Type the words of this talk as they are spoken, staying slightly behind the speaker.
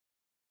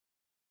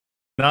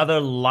Another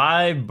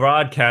live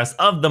broadcast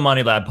of the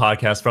Money Lab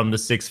podcast from the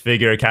Six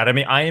Figure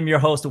Academy. I am your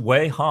host,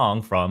 Wei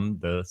Hong from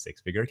the Six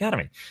Figure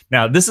Academy.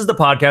 Now, this is the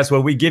podcast where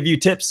we give you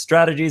tips,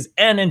 strategies,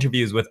 and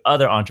interviews with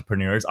other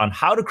entrepreneurs on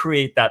how to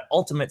create that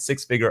ultimate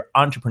six-figure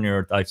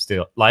entrepreneur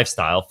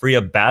lifestyle free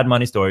of bad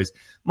money stories,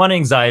 money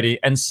anxiety,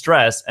 and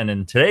stress, and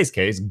in today's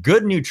case,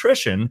 good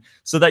nutrition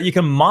so that you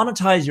can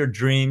monetize your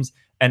dreams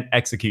and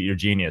execute your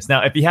genius.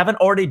 Now, if you haven't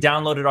already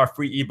downloaded our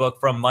free ebook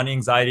From Money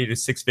Anxiety to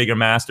Six Figure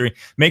Mastery,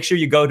 make sure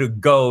you go to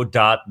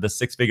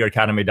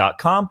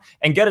go.thesixfigureacademy.com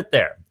and get it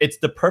there. It's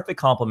the perfect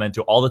complement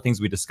to all the things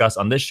we discuss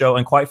on this show.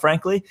 And quite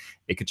frankly,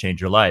 it could change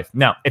your life.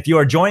 Now, if you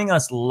are joining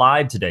us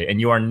live today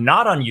and you are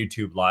not on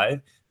YouTube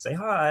Live, say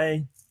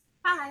hi.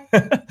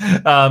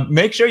 Hi.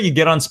 Make sure you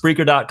get on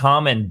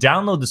Spreaker.com and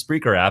download the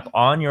Spreaker app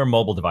on your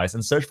mobile device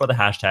and search for the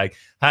hashtag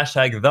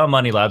The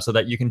Money Lab so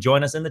that you can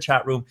join us in the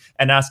chat room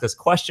and ask us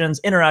questions,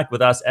 interact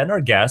with us and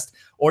our guest,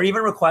 or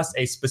even request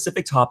a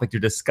specific topic to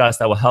discuss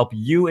that will help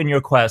you in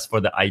your quest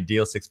for the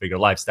ideal six-figure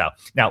lifestyle.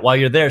 Now, while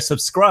you're there,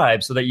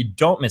 subscribe so that you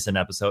don't miss an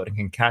episode and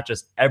can catch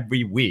us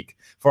every week.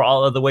 For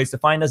all of the ways to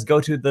find us,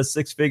 go to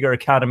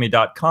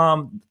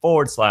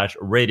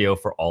thesixfigureacademy.com/radio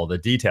for all the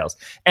details.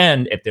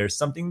 And if there's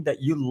something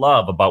that you love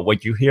about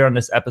what you hear on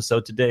this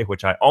episode today,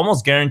 which I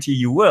almost guarantee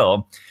you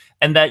will,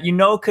 and that you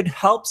know could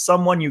help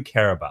someone you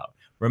care about,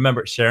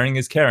 remember, sharing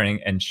is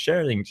caring, and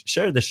share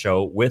the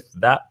show with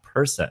that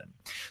person.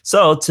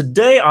 So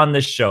today on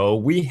the show,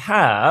 we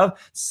have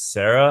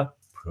Sarah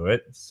Pruett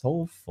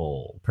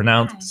Soufl,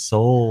 pronounced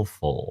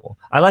soulful.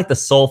 I like the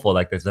soulful,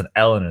 like there's an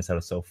L in it instead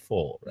of so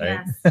full, right?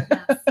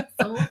 Yes.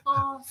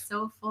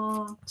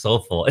 Soulful.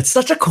 Soulful. It's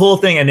such a cool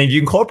thing. And then you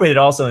incorporate it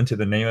also into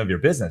the name of your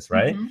business,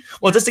 right? Mm-hmm.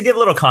 Well, just to give a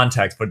little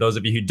context for those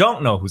of you who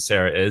don't know who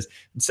Sarah is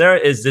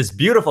this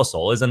beautiful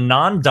soul, is a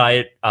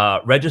non-diet,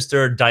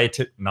 registered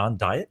dietitian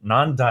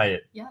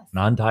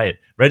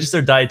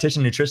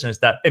nutritionist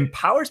that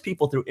empowers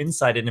people through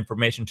insight and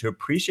information to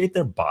appreciate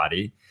their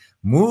body,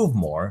 move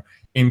more,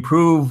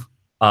 improve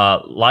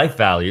life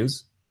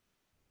values,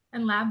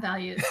 and lab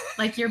values,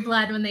 like your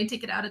blood when they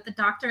take it out at the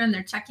doctor and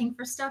they're checking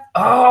for stuff.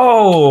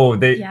 Oh,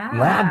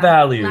 lab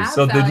values.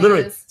 So they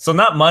literally, so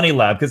not money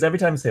lab, because every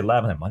time you say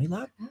lab, I'm like, money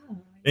lab? Oh,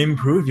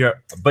 improve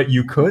but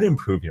you could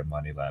improve your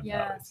money lab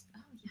values. Oh,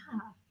 yeah.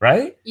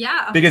 Right?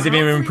 Yeah. Because if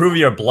you improve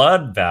your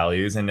blood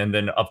values, and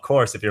then of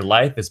course, if your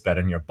life is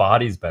better and your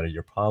body's better,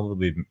 you're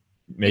probably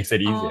makes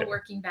it easier. All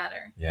working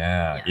better.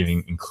 Yeah, yes.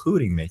 Even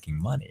including making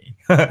money.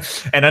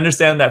 And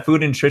understand that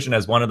food and nutrition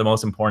is one of the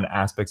most important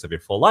aspects of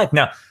your full life.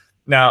 Now,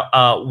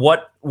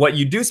 what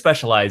you do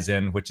specialize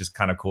in, which is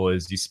kind of cool,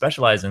 is you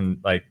specialize in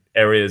like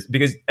areas,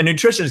 because a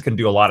nutritionist can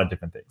do a lot of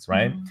different things,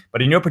 right? Mm-hmm.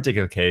 But in your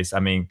particular case, I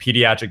mean,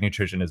 pediatric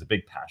nutrition is a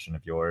big passion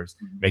of yours,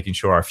 making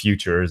sure our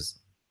future is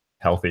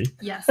healthy.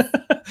 Yes.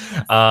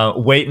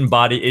 Weight and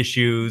body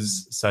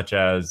issues such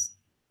as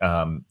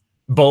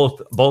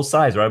both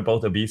sides, right?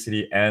 Both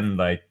obesity and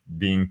like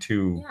being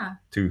too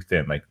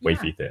thin, like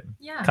wafy thin.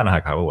 Yeah. Kind of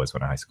like how I was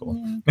when I was in high school.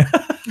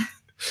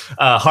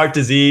 Yeah. Heart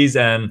disease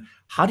and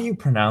how do you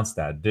pronounce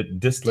that?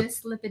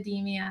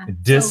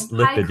 Dyslipidemia. Dyslipidemia.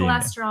 So high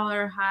cholesterol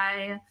or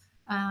high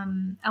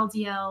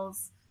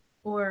LDLs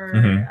or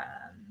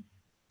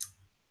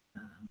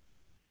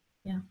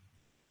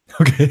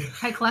Okay.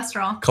 High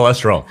cholesterol.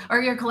 Cholesterol.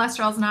 Or your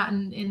cholesterol's not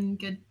in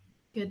good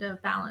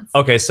balance.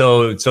 Okay,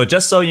 so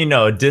just so you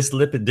know,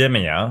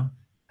 dyslipidemia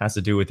has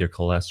to do with your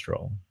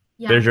cholesterol.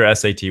 Yeah. There's your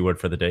SAT word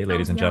for the day,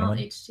 ladies and gentlemen.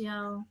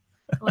 HDL,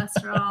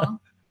 cholesterol.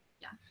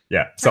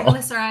 Yeah.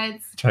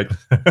 Triglycerides.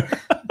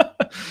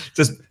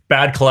 Just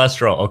bad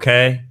cholesterol,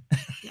 okay?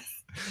 Yes.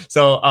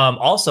 So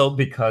also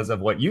because of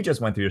what you just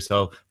went through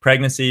yourself,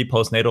 pregnancy,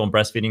 postnatal and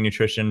breastfeeding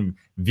nutrition,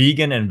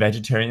 vegan and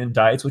vegetarian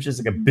diets, which is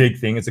like a big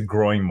thing. It's a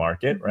growing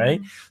market,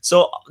 right?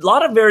 So a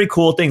lot of very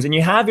cool things. And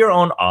you have your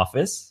own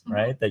office,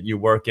 right, that you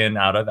work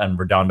out of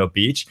Redondo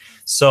Beach.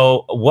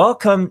 So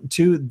welcome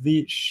to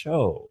the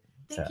show.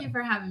 Thank you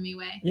for having me,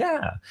 Wei.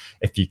 Yeah.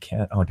 If you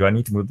can't, do I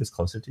need to move this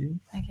closer to you?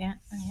 I can't.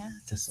 Oh, yeah.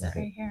 Just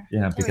right here.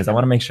 Yeah, because I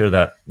want to make sure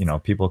that,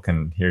 people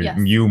can hear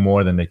you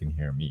more than they can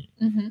hear me.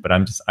 But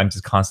I'm just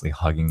constantly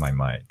hugging my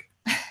mic.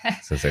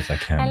 So if I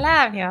can. I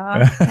love you.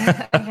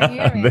 I can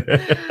hear me.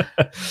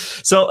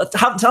 So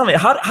tell me,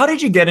 how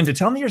did you get into,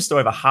 tell me your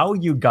story about how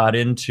you got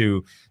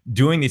into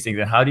doing these things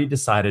and how do you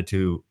decided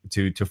to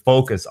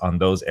focus on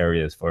those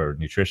areas for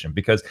nutrition?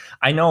 Because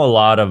I know a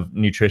lot of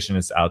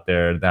nutritionists out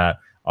there that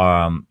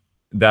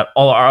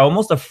are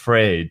almost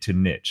afraid to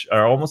niche,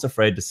 are almost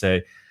afraid to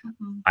say,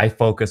 I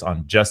focus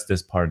on just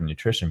this part of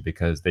nutrition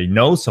because they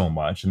know so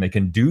much and they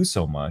can do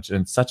so much.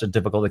 And it's such a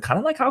difficult, kind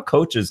of like how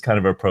coaches kind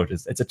of approach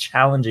it. It's a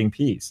challenging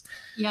piece.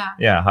 Yeah.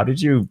 Yeah. How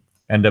did you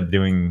end up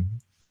doing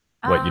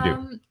what you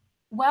do?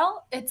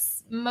 Well,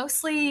 it's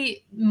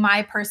mostly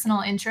my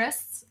personal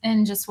interests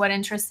and just what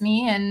interests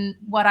me and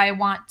what I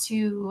want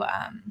to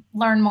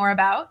learn more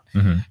about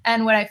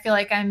and what I feel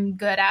like I'm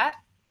good at.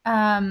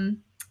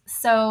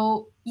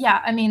 So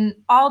yeah, I mean,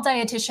 all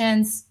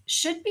dietitians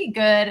should be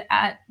good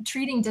at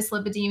treating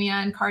dyslipidemia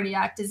and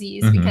cardiac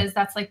disease because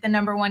that's like the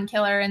 #1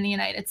 killer in the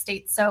United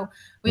States. So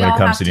we when all it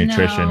comes have to to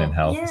nutrition know, and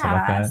health and stuff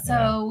like that.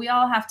 So we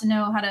all have to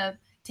know how to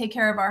take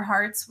care of our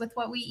hearts with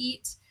what we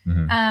eat.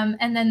 Mm-hmm.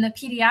 And then the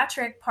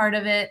pediatric part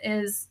of it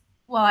is,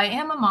 well, I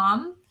am a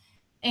mom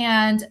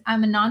and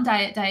I'm a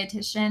non-diet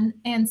dietitian.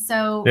 And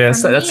so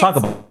let's talk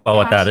about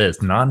what that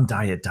is.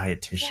 Non-diet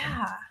dietitian.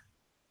 Yeah.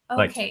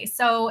 Okay,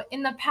 so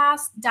in the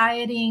past,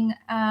 dieting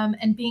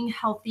and being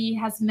healthy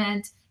has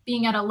meant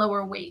being at a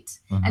lower weight.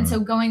 And so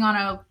going on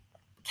a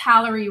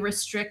calorie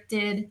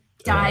restricted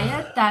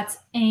diet that's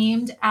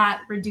aimed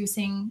at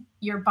reducing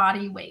your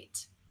body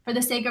weight for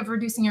the sake of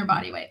reducing your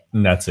body weight.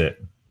 And that's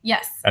it.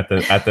 Yes. At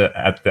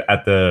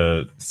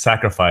the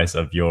sacrifice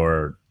of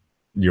your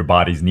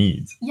body's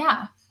needs.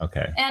 Yeah.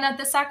 Okay. And at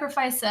the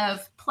sacrifice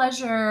of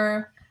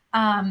pleasure,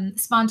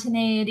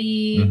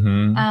 spontaneity,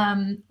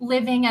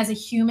 living as a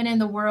human in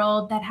the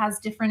world that has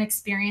different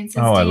experiences.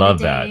 Oh, I love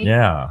that.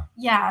 Yeah.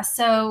 Yeah.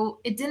 So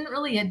it didn't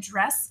really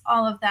address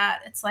all of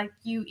that. It's like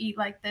you eat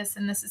like this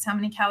and this is how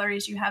many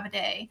calories you have a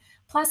day.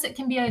 Plus, it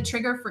can be a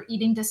trigger for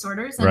eating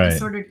disorders and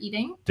disordered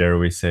eating. Dare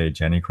we say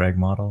Jenny Craig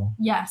model?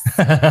 Yes,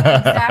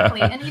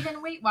 exactly. And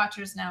even Weight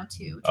Watchers now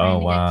too, trying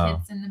to get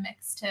kids in the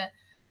mix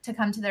to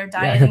come to their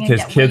dieting.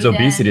 Because kids'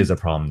 obesity is a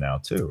problem now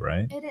too,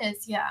 right? It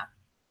is, yeah.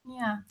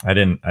 Yeah. I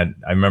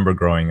remember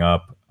growing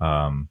up,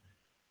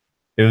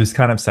 it was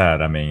kind of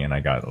sad. I mean, and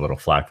I got a little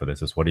flack for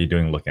this. Is what are you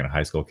doing looking at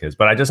high school kids?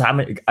 But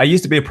I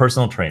used to be a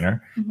personal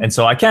trainer. And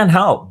so I can't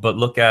help but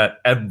look at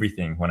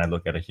everything when I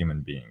look at a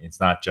human being. It's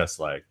not just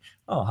like,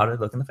 oh, how did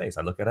I look in the face?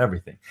 I look at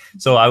everything.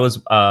 So I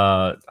was,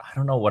 I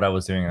don't know what I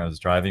was doing. I was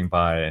driving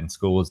by and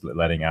school was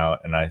letting out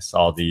and I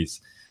saw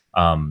these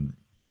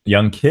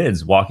young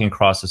kids walking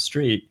across the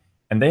street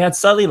and they had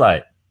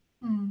cellulite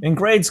in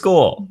grade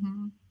school.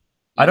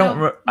 My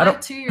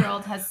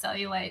 2-year-old has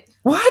cellulite.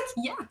 What?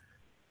 Yeah.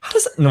 How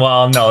does it,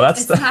 well, no,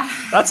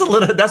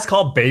 that's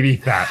called baby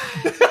fat.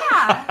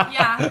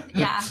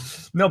 Yeah.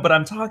 No, but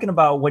I'm talking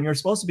about when you're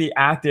supposed to be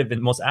active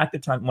and most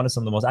active time. One of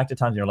some of the most active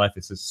times in your life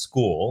is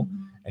school,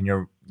 and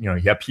you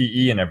have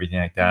PE and everything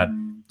like that.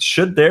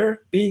 Should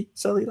there be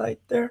cellulite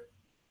there?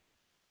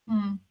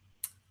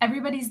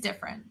 Everybody's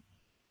different.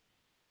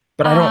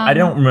 But I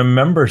don't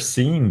remember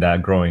seeing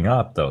that growing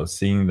up, though.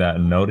 Seeing that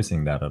and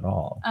noticing that at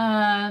all.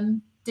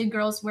 Did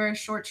girls wear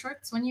short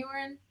shorts when you were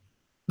in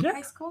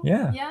high school?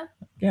 Yeah.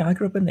 I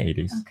grew up in the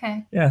 80s.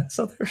 Okay. Yeah,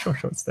 so there are short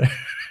shorts there.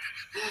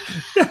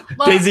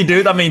 Well, Daisy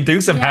Duke. I mean,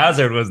 Dukes of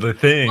Hazzard was the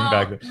thing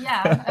back then.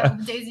 Yeah,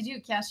 Daisy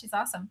Duke. Yeah, she's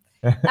awesome.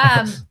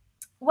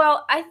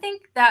 Well, I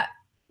think that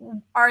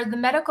the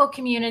medical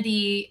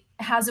community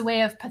has a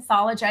way of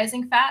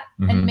pathologizing fat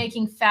and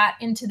making fat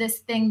into this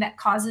thing that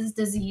causes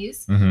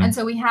disease. And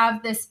so we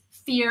have this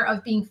fear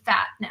of being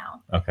fat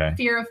now. Okay.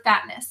 Fear of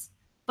fatness.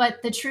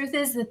 But the truth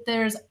is that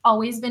there's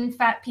always been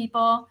fat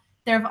people.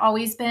 There have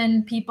always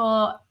been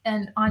people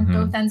on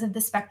both ends of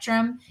the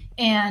spectrum.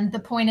 And the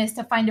point is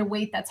to find a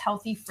weight that's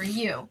healthy for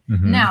you.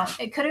 Now,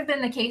 it could have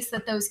been the case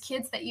that those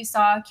kids that you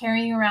saw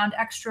carrying around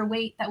extra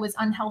weight that was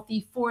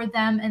unhealthy for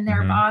them and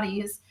their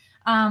bodies,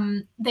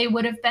 they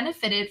would have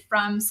benefited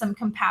from some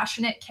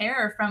compassionate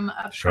care from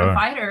a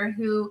provider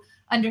who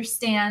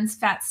understands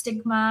fat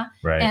stigma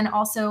and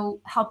also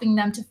helping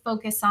them to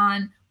focus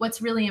on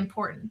what's really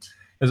important.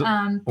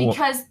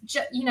 Because,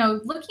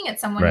 looking at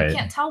someone, you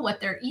can't tell what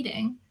they're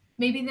eating.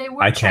 Maybe they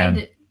were trying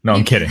to... No,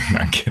 I'm kidding.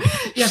 I'm kidding.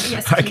 You have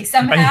ESP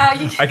somehow.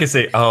 I can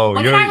say, oh,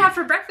 what can I have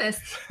for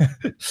breakfast?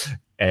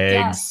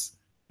 Eggs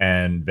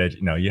and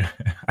veg. No, I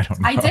don't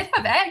know. I did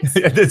have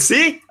eggs.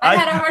 See? I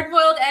had a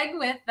hard-boiled egg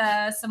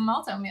with some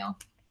malto meal.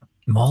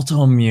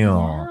 Malto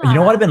meal. Yeah. You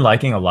know what I've been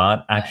liking a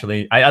lot,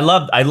 actually? I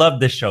love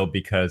this show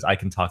because I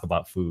can talk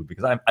about food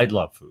because I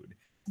love food.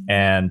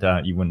 And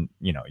you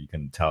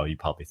can tell, you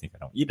probably think I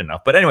don't eat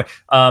enough. But anyway.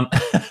 Like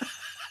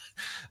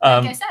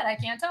I said, I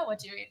can't tell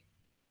what you eat.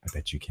 I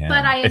bet you can.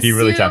 But if you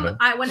really tell me.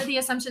 One of the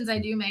assumptions I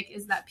do make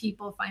is that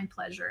people find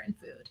pleasure in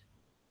food.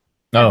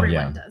 Oh,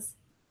 Everyone does.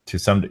 To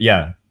some,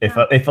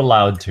 if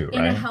allowed to,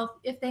 right?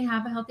 If they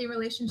have a healthy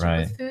relationship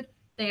with food,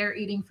 they are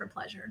eating for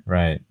pleasure.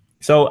 Right.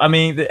 So, I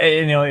mean,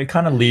 it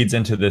kind of leads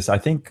into this. I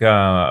think,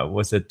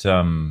 was it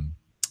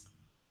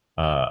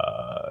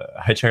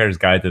Hitchhiker's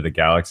Guide to the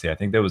Galaxy? I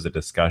think there was a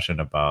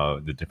discussion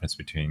about the difference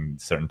between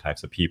certain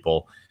types of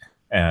people.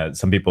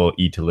 Some people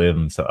eat to live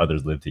and so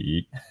others live to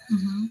eat.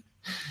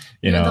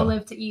 You're the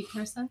live to eat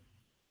person?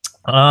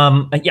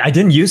 I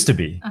didn't used to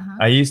be.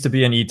 I used to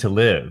be an eat to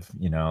live,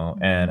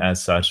 and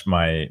as such,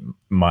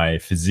 my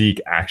physique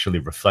actually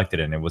reflected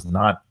it. And it was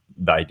not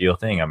the ideal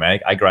thing. I mean,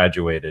 I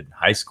graduated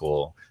high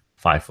school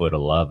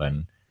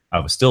 5'11". I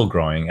was still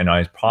growing, and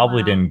I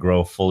probably didn't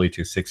grow fully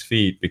to 6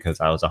 feet because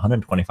I was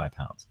 125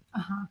 pounds.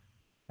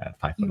 At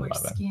 5'11". You were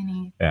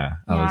skinny. Yeah,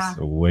 I was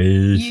way.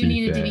 You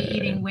needed to be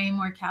eating way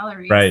more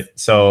calories. Right.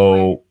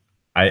 So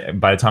by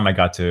the time I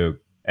got to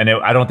And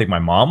I don't think my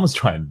mom was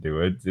trying to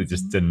do it. It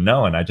just didn't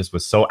know. And I just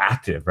was so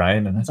active, right?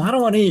 And I said, I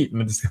don't want to eat.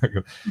 And just,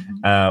 when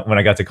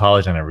I got to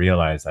college and I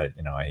realized and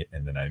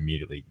then I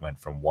immediately went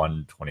from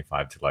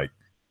 125 to like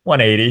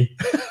 180.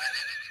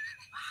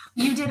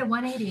 You did a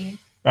 180.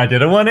 I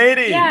did a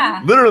 180.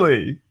 Yeah.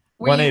 Literally.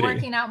 Were you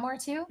working out more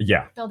too?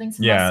 Yeah. Building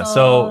some muscle?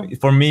 So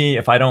for me,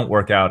 if I don't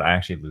work out, I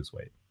actually lose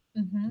weight.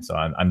 So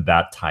I'm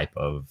that type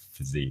of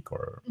physique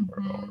or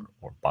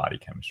body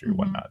chemistry or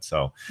whatnot.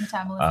 So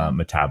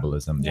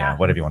metabolism,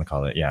 whatever you want to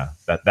call it. Yeah,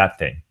 that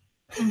thing.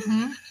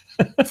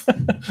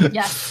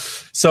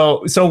 Yes.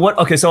 So what?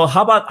 Okay, so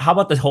how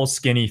about the whole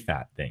skinny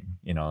fat thing?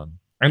 You know,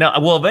 I know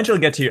we'll eventually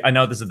get to. I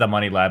know this is the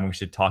Money Lab, and we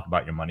should talk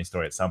about your money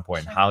story at some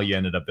point. Sure. How you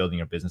ended up building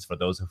your business for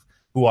those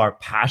who are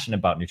passionate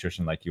about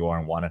nutrition like you are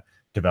and want to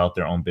develop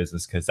their own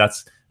business, because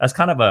that's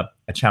kind of a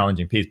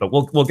challenging piece, but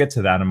we'll get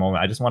to that in a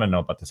moment. I just want to know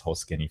about this whole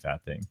skinny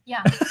fat thing.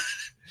 Yeah.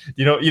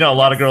 you know a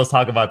lot of girls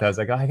talk about that. It's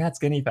like, oh, I got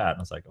skinny fat, and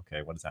I was like,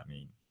 okay, what does that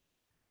mean?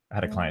 I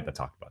had a client that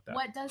talked about that.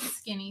 What does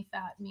skinny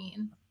fat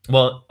mean?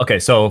 Well, okay,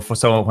 so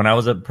when I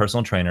was a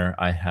personal trainer,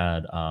 I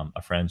had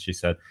a friend. She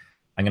said,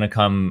 I'm gonna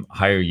come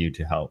hire you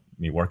to help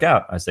me work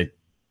out. I was like,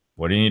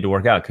 what do you need to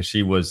work out? Because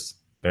she was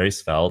very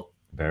svelte,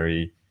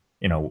 very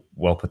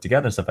well put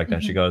together and stuff like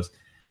that. She goes,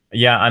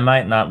 yeah, I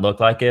might not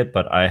look like it,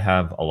 but I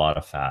have a lot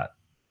of fat.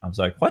 I was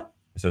like, what?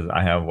 She says,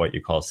 I have what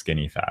you call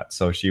skinny fat.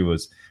 So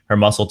her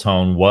muscle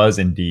tone was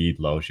indeed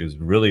low. She was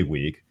really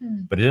weak,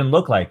 but it didn't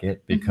look like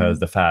it because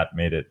the fat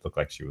made it look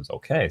like she was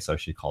okay. So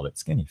she called it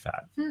skinny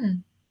fat.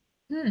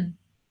 And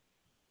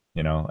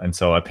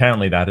so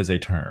apparently that is a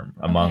term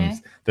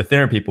amongst the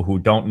thinner people who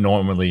don't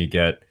normally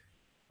get,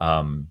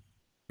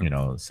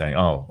 saying,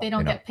 oh, they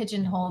don't get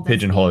pigeonholed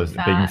as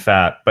being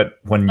fat. But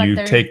when you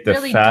take the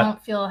really fat,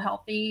 don't feel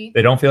healthy.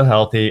 They don't feel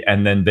healthy.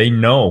 And then they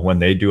know when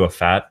they do a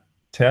fat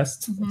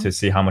test to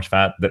see how much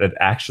fat, that it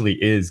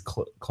actually is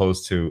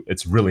close to,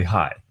 it's really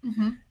high.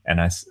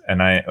 And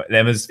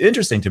it was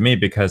interesting to me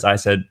because I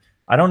said,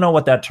 I don't know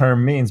what that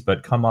term means,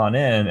 but come on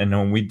in. And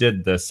when we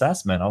did the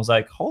assessment, I was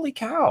like, holy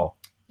cow.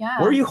 Yeah.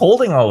 Where are you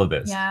holding all of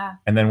this? Yeah.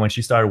 And then when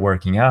she started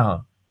working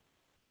out,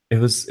 it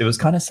was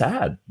kind of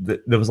sad.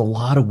 There was a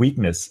lot of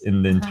weakness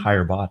in the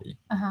entire body.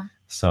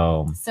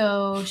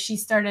 So she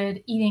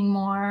started eating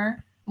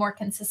more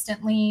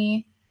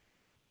consistently,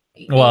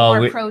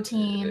 more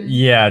protein.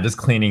 Yeah, just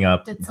cleaning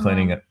up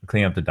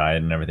the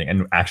diet and everything,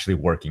 and actually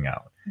working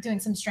out. Doing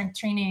some strength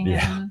training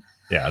and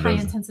high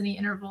intensity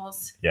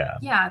intervals. Yeah.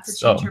 To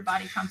change your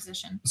body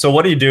composition. So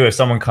what do you do if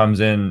someone comes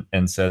in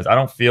and says, I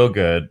don't feel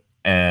good,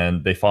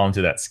 and they fall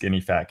into that skinny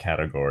fat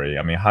category?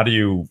 I mean, how do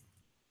you,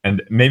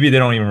 and maybe they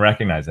don't even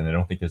recognize it and they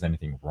don't think there's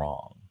anything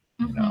wrong,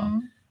 you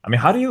know? I mean,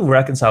 how do you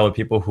reconcile with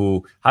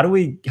people how do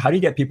you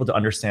get people to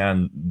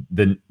understand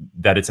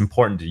that it's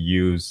important to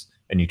use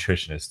a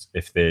nutritionist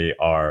if they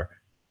are,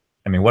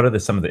 I mean, what are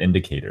some of the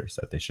indicators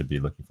that they should be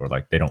looking for?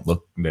 Like they don't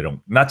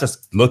not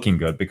just looking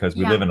good, because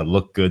we live in a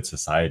look good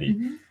society,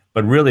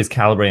 but really it's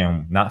calibrating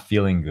on not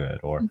feeling good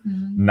or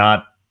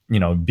not,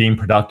 being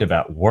productive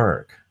at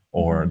work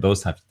or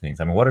those types of things.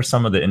 I mean, what are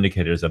some of the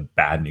indicators of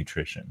bad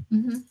nutrition?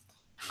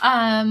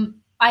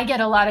 I get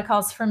a lot of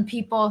calls from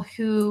people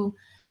who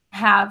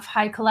have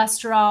high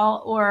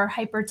cholesterol or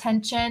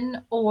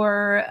hypertension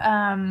or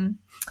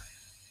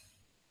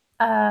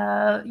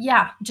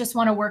just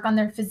want to work on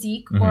their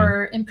physique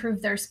or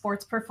improve their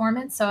sports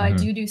performance. So I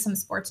do some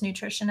sports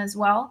nutrition as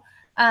well.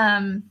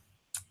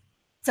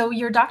 So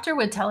your doctor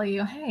would tell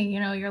you, hey,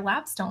 your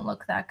labs don't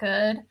look that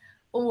good.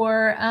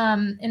 Or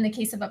in the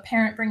case of a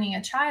parent bringing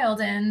a child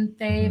in,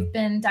 they've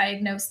been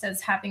diagnosed as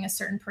having a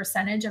certain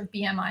percentage of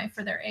BMI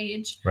for their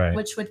age,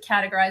 which would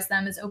categorize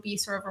them as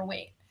obese or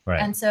overweight.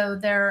 And so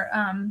their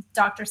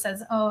doctor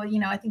says, oh,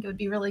 I think it would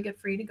be really good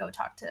for you to go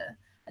talk to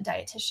a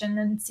dietitian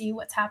and see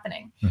what's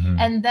happening.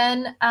 And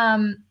then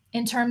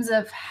in terms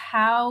of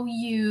how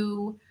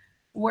you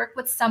work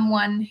with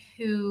someone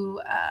who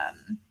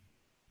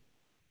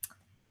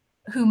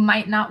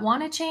might not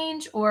want to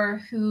change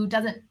or who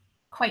doesn't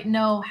quite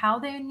know how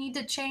they need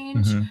to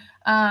change, it's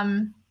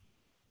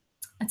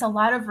a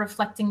lot of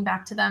reflecting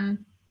back to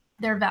them,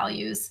 their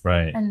values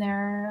and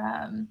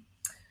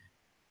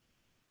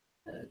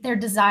their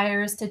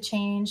desires to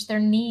change, their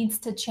needs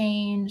to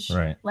change.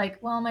 Like,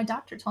 well, my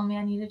doctor told me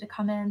I needed to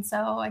come in,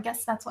 so I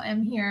guess that's why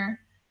I'm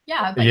here.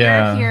 Yeah, but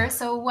you're here.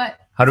 So what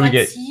do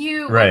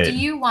you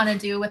want to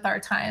do with our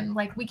time?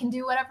 Like, we can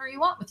do whatever you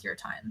want with your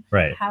time.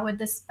 How would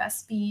this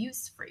best be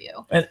used for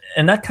you?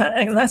 And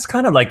that's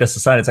kind of like the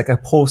society. It's like a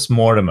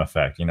post-mortem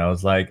effect.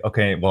 It's like,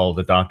 okay, well,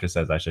 the doctor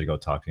says I should go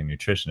talk to a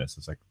nutritionist.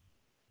 It's like,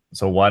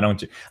 so why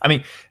don't you? I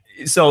mean,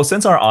 so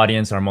since our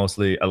audience are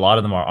mostly, a lot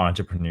of them are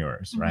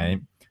entrepreneurs, right?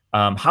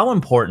 How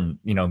important,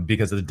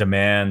 because of the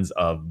demands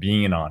of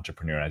being an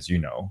entrepreneur, as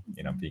being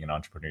an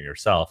entrepreneur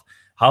yourself,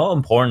 how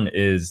important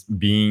is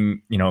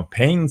being,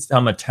 paying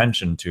some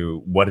attention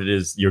to what it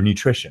is, your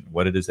nutrition,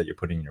 what it is that you're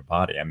putting in your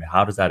body? I mean,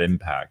 how does that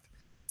impact,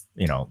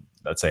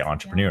 let's say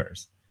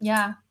entrepreneurs?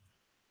 Yeah.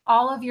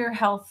 All of your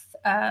health.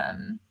 I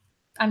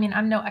mean,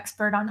 I'm no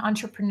expert on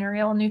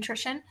entrepreneurial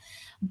nutrition,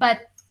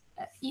 but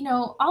you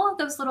know, all of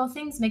those little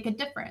things make a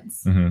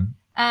difference. Mm-hmm.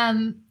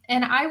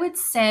 And I would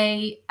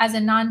say, as a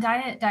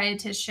non-diet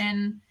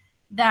dietitian,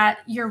 that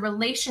your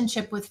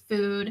relationship with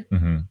food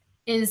Mm-hmm.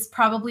 is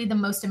probably the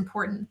most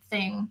important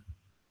thing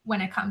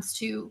when it comes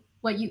to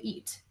what you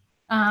eat.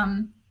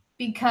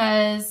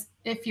 Because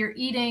if you're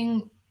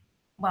eating,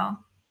 well,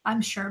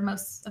 I'm sure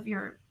most of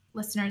your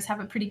listeners have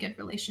a pretty good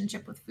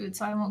relationship with food,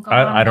 so I won't go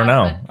on I don't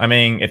that, know. I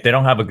mean, if they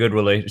don't have a good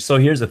relation, so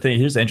here's the thing.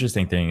 Here's the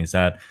interesting thing is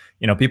that,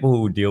 you know, people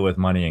who deal with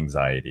money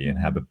anxiety and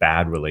have a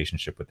bad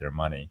relationship with their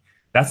money,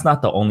 that's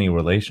not the only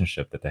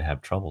relationship that they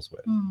have troubles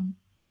with.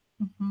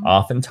 Mm-hmm.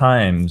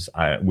 Oftentimes,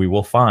 we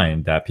will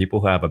find that people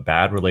who have a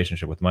bad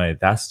relationship with money,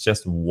 that's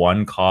just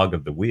one cog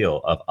of the wheel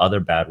of other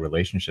bad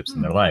relationships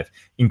in their life,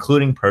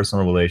 including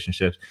personal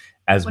relationships,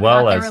 as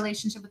well as their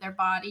relationship with their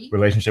body,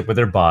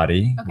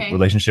 okay,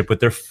 relationship with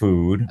their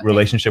food, okay,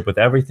 relationship with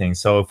everything.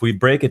 So if we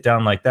break it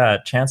down like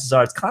that, chances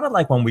are it's kind of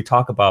like when we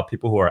talk about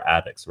people who are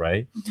addicts,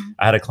 right? Mm-hmm.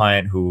 I had a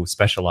client who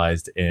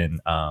specialized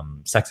in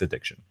sex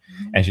addiction,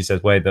 and she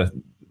says, "Wait, the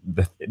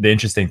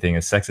interesting thing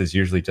is sex addiction is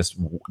usually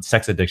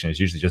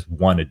just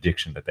one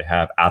addiction that they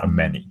have out of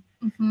many."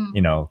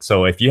 You know,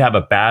 so if you have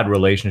a bad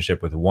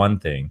relationship with one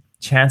thing,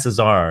 chances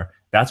are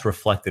that's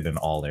reflected in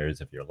all areas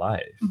of your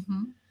life.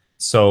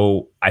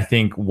 So I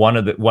think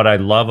what I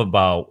love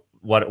about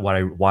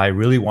why I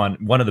really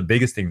want, one of the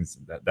biggest things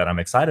that I'm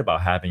excited about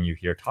having you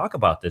here talk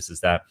about this is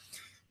that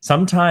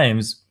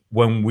sometimes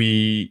when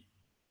we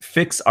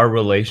fix our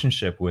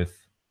relationship with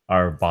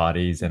our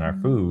bodies and our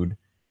food,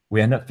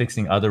 we end up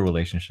fixing other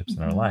relationships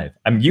in our life.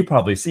 I mean, you've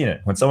probably seen it.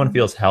 When someone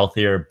feels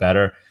healthier,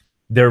 better,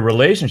 their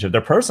relationship,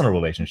 their personal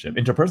relationship,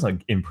 interpersonal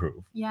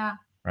improve. Yeah.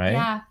 Right?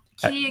 Yeah.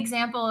 Key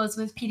example is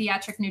with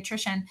pediatric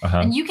nutrition.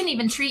 And you can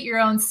even treat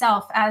your own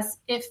self as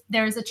if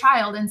there's a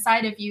child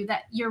inside of you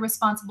that you're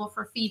responsible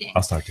for feeding.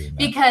 I'll start doing that.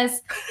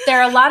 Because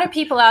there are a lot of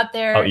people out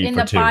there in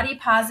the body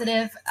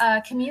positive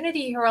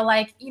community who are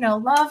like, you know,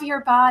 love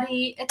your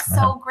body. It's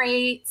so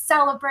great.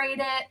 Celebrate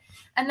it.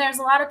 And there's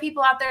a lot of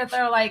people out there that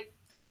are like,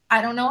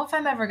 I don't know if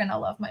I'm ever going to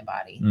love my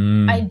body.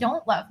 I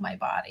don't love my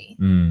body.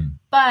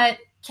 But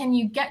can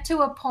you get to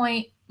a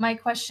point, my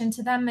question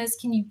to them is,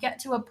 can you get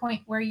to a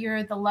point where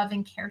you're the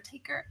loving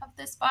caretaker of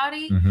this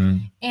body?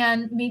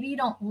 And maybe you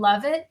don't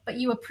love it, but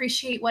you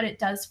appreciate what it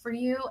does for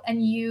you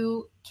and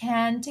you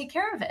can take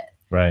care of it.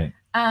 Right.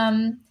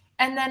 And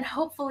then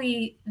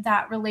hopefully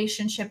that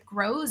relationship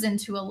grows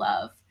into a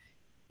love,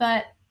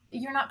 but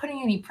you're not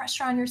putting any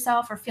pressure on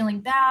yourself or feeling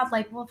bad.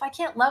 Like, well, if I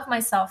can't love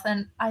myself,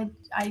 then I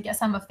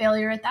guess I'm a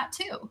failure at that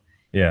too.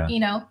 Yeah.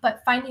 You know,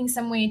 but finding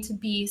some way to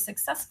be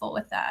successful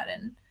with that.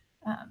 And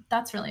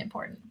that's really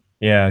important.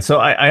 Yeah. So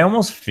I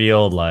almost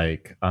feel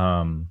like,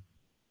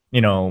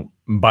 you know,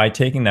 by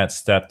taking that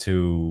step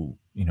to,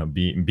 you know,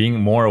 being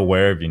more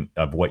aware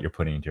of what you're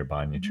putting into your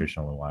body,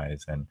 nutritional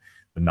wise, and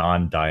the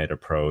non-diet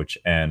approach,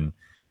 and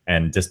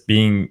just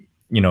being,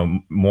 you know,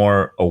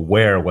 more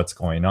aware of what's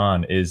going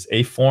on is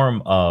a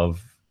form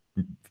of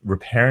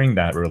repairing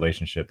that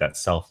relationship, that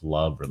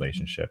self-love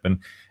relationship. And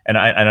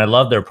I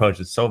love their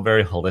approach. It's so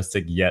very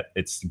holistic, yet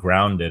it's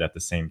grounded at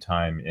the same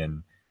time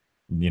in,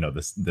 you know,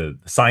 the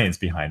science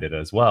behind it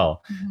as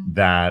well,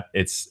 that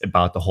it's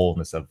about the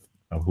wholeness of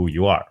who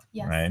you are.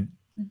 Yes. Right.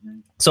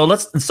 So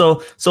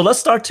let's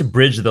start to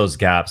bridge those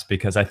gaps,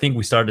 because I think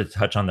we started to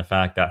touch on the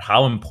fact that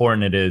how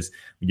important it is,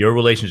 your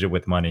relationship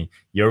with money,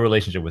 your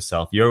relationship with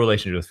self, your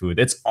relationship with food.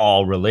 It's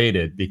all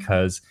related,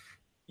 because,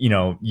 you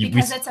know,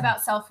 it's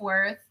about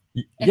self-worth.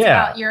 It's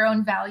about your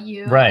own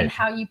value, and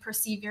how you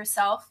perceive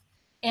yourself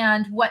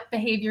and what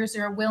behaviors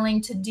you're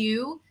willing to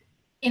do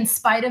in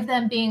spite of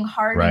them being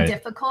hard and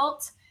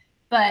difficult,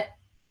 but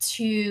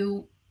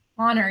to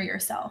honor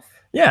yourself.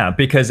 Yeah,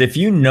 because if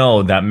you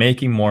know that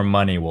making more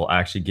money will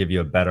actually give you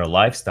a better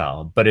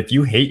lifestyle, but if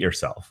you hate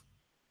yourself,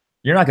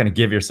 you're not going to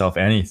give yourself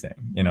anything.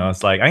 You know,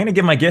 it's like, I'm going to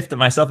give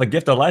myself a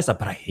gift of lifestyle,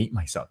 but I hate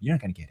myself. You're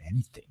not going to get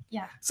anything.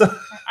 Yeah. So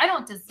I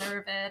don't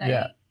deserve it.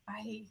 Yeah.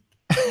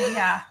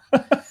 Yeah.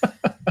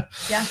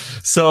 Yeah.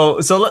 So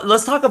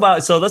let's talk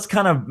about,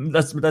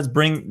 let's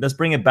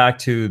bring it back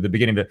to the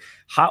beginning of it.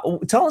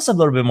 Tell us a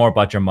little bit more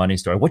about your money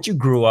story, what you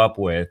grew up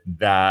with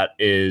that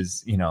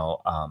is, you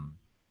know,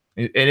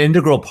 an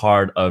integral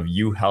part of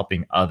you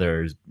helping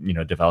others, you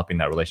know, developing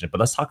that relationship. But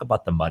let's talk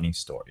about the money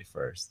story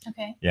first.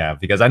 Okay. Yeah,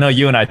 because I know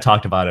you and I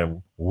talked about it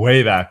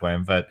way back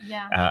when, but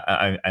yeah.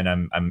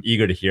 I'm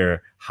eager to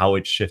hear how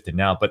it's shifted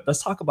now. But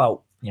let's talk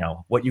about, you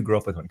know, what you grew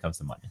up with when it comes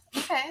to money.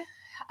 Okay.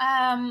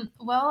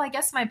 Well, I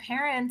guess my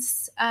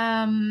parents,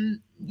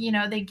 you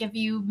know, they give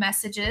you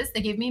messages.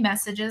 They gave me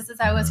messages as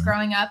I was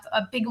growing up.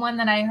 A big one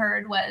that I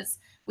heard was,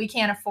 we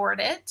can't afford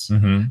it.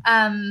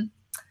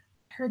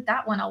 Heard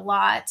that one a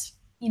lot.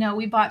 You know,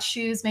 we bought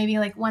shoes maybe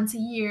like once a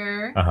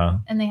year,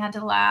 and they had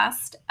to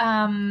last.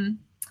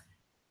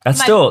 That's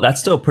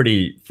still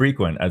pretty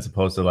frequent, as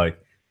opposed to like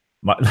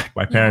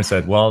my parents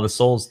said, well, the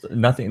sole's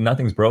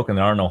nothing's broken.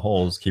 There are no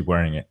holes. Keep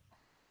wearing it.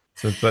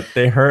 So, but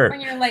they hurt.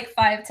 When you're like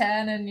 5'10"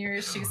 and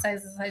your shoe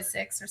size is size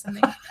 6 or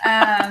something.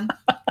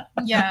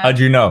 Yeah. How'd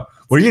you know?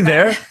 Were you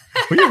there?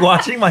 Were you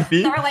watching my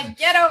feet? They were like,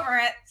 get over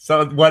it.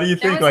 So what do you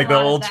think? was Like a the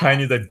lot of old that.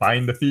 Chinese, they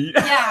bind the feet.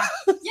 Yeah.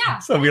 Yeah.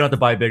 So we don't have to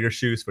buy bigger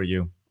shoes for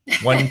you.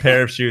 One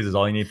pair of shoes is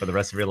all you need for the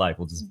rest of your life.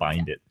 We'll just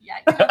bind it. Yeah,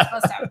 you're not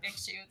supposed to have big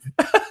shoes.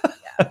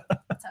 Yeah,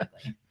 that's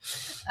ugly.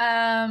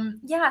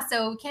 Yeah,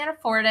 so can't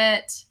afford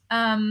it.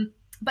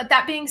 But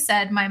that being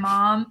said, my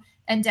mom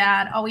and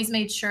dad always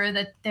made sure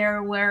that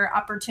there were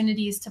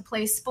opportunities to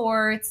play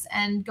sports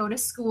and go to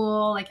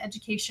school. Like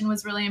education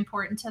was really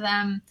important to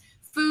them.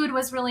 Food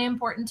was really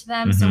important to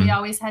them. So we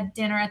always had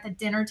dinner at the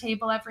dinner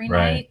table every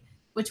night,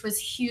 which was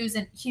huge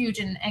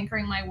in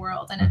anchoring my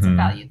world. And it's a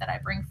value that I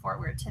bring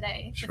forward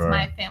today with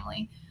my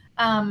family.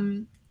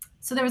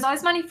 So there was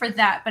always money for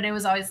that, but it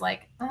was always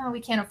like, oh,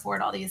 we can't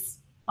afford all these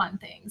fun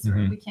things, or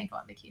we can't go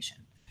on vacation.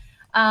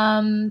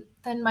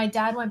 Then my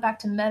dad went back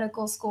to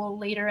medical school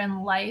later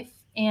in life,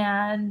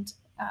 and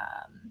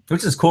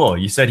which is cool.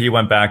 You said he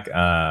went back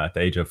at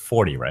the age of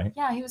 40, right?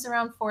 Yeah, he was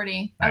around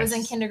 40. Nice. I was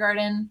in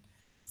kindergarten.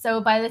 So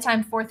by the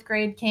time 4th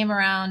grade came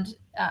around,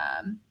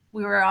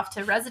 we were off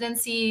to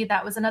residency.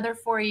 That was another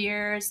 4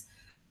 years.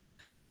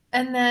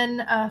 And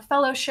then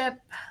fellowship.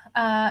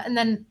 And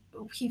then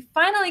he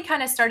finally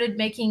kind of started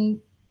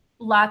making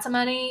lots of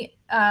money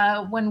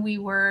when we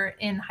were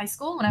in high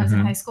school, when I was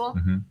in high school.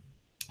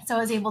 So I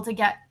was able to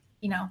get,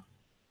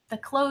 the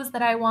clothes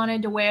that I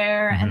wanted to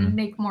wear and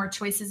make more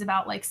choices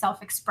about like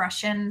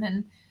self-expression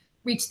and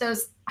reach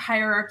those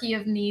hierarchy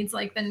of needs,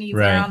 like the needs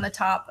that are on the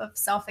top of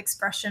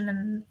self-expression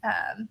and,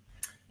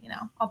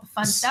 all the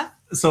fun stuff.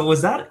 So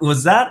was that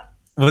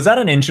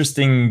an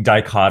interesting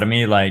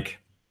dichotomy? Like,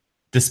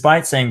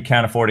 despite saying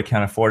can't afford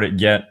it,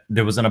 yet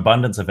there was an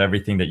abundance of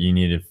everything that you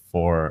needed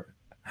for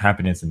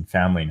happiness and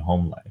family and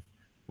home life.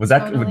 Was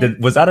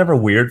that ever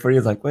weird for you?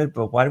 It's like, wait,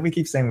 but why do we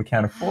keep saying we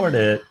can't afford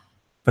it,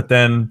 but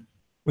then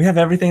we have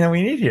everything that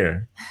we need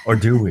here? Or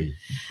do we?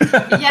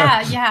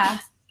 Yeah.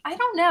 I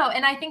don't know.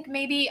 And I think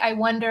maybe I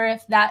wonder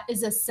if that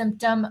is a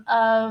symptom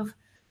of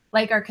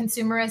like our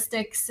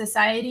consumeristic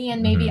society.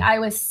 And maybe I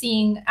was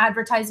seeing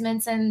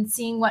advertisements and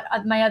seeing what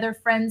my other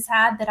friends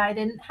had that I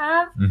didn't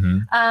have.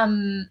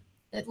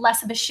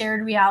 Less of a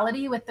shared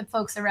reality with the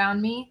folks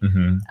around me.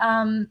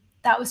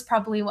 That was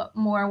probably what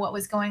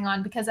was going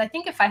on, because I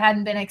think if I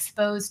hadn't been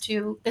exposed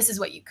to this is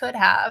what you could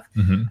have,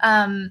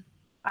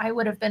 I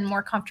would have been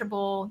more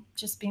comfortable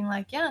just being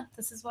like, yeah,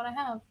 this is what I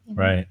have.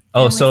 Right.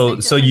 Oh,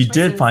 so you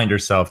did find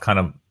yourself kind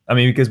of,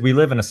 because we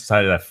live in a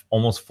society that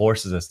almost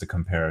forces us to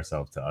compare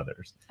ourselves to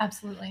others.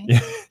 Absolutely.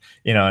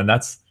 And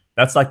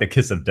that's like the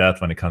kiss of death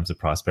when it comes to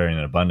prosperity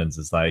and abundance.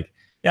 It's like,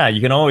 yeah,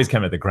 you can always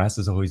come at the grass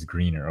is always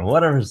greener or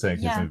whatever it's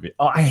going to be.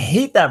 Oh, I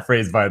hate that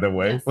phrase, by the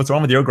way. Yes. What's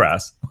wrong with your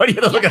grass? Why do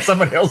you have to look at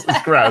somebody else's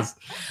grass?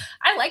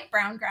 I like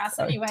brown grass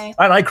anyway.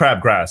 I like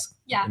crabgrass.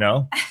 Yeah.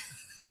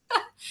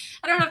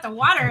 I don't have to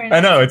water it. I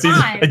know.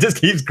 It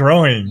just keeps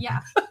growing.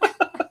 Yeah.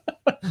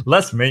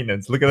 Less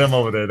maintenance. Look at them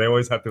over there. They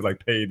always have to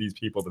like pay these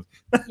people to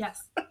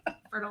yes,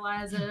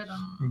 fertilize it.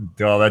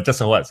 Oh, that just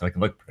so it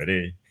can look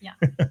pretty. Yeah.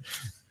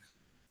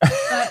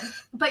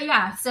 But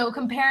yeah, so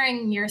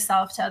comparing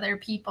yourself to other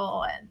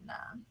people and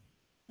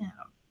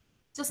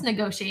just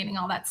negotiating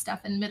all that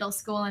stuff in middle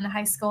school and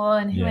high school,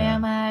 and who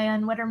am I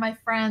and what are my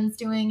friends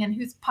doing and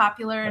who's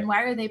popular and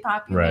why are they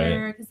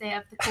popular, because they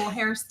have the cool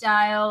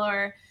hairstyle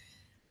or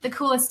the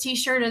coolest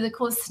t-shirt or the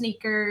coolest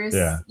sneakers.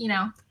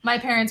 My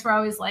parents were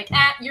always like,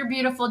 you're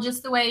beautiful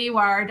just the way you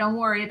are, don't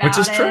worry about it.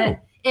 Which is true.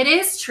 It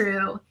is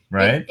true.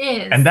 Right. It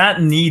is. And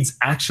that needs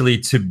actually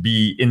to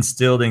be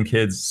instilled in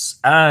kids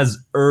as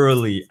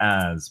early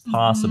as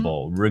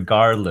possible,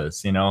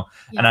 regardless, And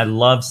I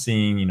love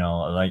seeing,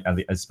 like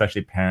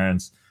especially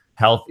parents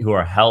who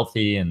are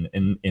healthy and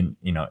in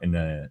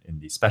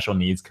the special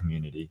needs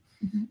community,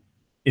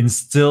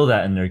 instill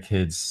that in their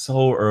kids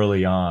so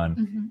early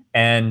on.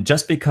 And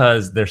just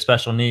because they're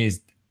special needs,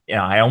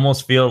 I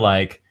almost feel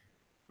like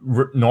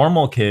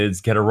normal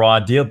kids get a raw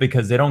deal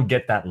because they don't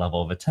get that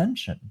level of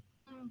attention.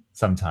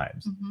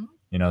 Sometimes,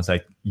 it's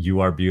like, you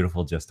are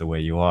beautiful just the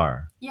way you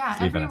are. Yeah,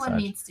 everyone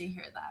needs to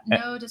hear that.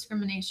 No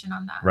discrimination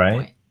on that. Right.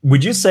 Point.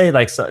 Would you say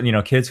like,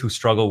 kids who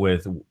struggle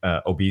with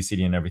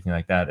obesity and everything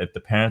like that, if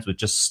the parents would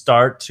just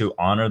start to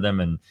honor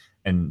them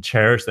and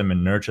cherish them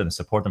and nurture and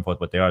support them for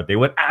what they are, they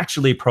would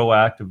actually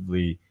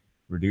proactively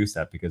reduce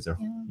that, because they're,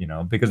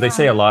 because they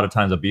say a lot of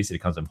times obesity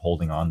comes from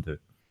holding on to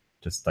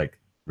just like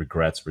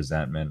regrets,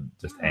 resentment,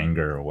 just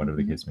anger, or whatever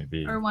the case may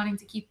be. Or wanting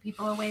to keep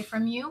people away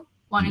from you,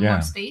 wanting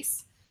more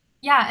space.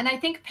 Yeah, and I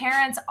think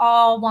parents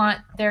all want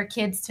their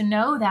kids to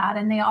know that,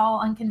 and they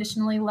all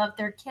unconditionally love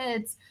their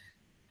kids.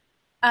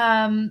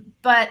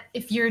 But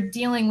if you're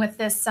dealing with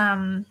this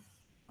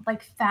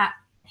like fat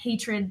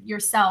hatred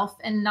yourself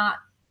and not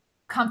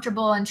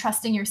comfortable and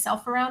trusting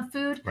yourself around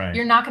food,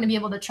 you're not going to be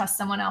able to trust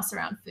someone else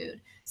around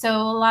food. So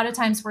a lot of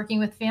times working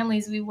with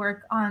families, we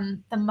work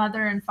on the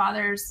mother and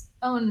father's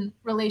own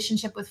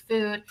relationship with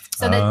food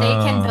so that they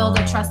can build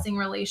a trusting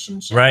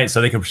relason,ship. Right.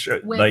 So they can,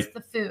 with the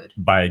food.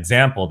 By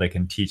example, they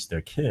can teach their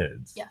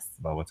kids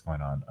about what's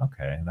going on.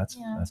 Okay. That's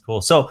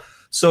cool. So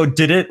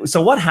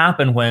what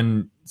happened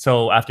when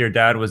so after your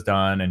dad was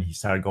done and he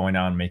started going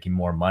out and making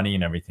more money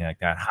and everything like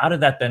that, how did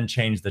that then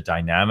change the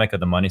dynamic of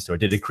the money story?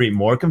 Did it create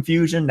more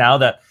confusion now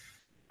that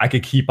I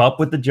could keep up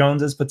with the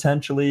Joneses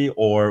potentially,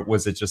 or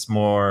was it just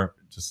more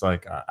just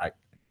like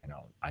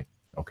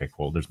okay,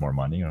 cool, there's more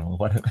money,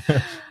 what?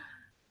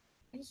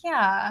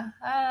 Yeah.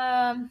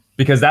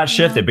 Because that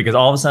shifted, because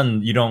all of a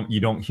sudden you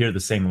don't hear the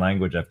same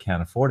language of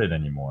can't afford it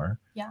anymore.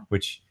 Yeah.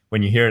 Which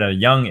when you hear it at a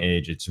young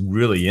age, it's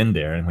really in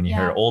there, and when you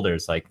hear it older,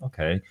 it's like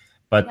okay.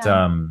 But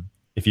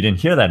if you didn't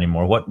hear that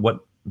anymore,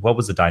 what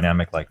was the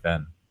dynamic like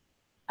then?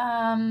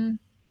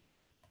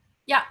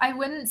 Yeah, I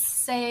wouldn't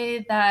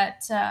say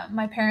that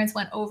my parents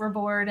went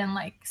overboard and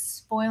like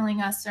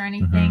spoiling us or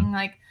anything.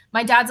 Like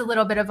my dad's a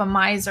little bit of a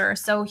miser,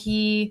 so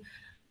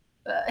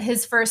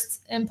his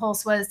first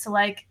impulse was to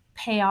like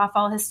pay off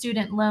all his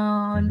student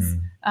loans,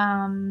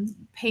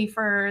 pay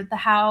for the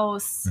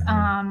house.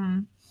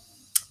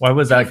 Why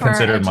was that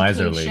considered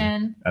miserly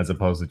as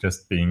opposed to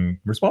just being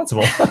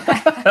responsible?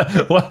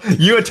 Well,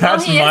 you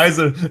attached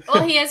miser.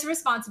 Well, he is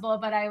responsible,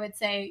 but I would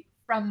say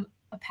from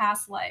a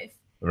past life,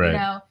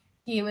 right.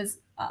 He was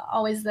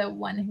always the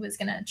one who was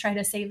going to try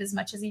to save as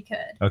much as he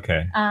could.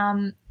 Okay.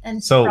 And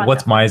so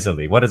what's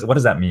miserly? What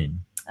does that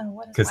mean? Oh,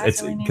 what does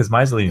miserly mean? Because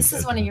miserly. This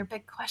is one of your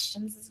big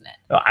questions, isn't it?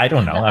 I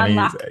don't know. I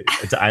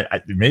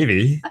mean,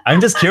 maybe.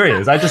 I'm just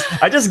curious. I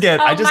just get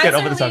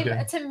over the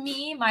subject. To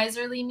me,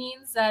 miserly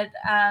means that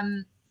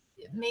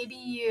maybe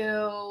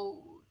you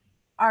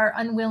are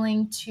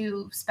unwilling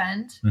to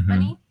spend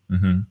money.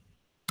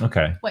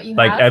 Okay. What you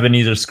like have.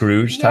 Ebenezer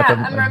Scrooge type of.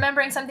 I'm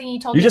remembering something he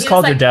told me. You just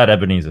called your dad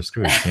Ebenezer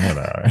Scrooge. You know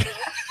that, right?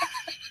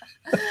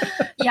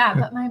 Yeah,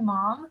 but my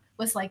mom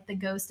was like the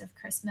ghost of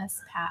Christmas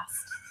past.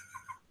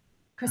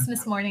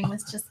 Christmas morning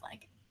was just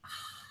like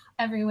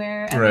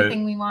everywhere,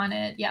 everything we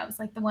wanted. Yeah, it was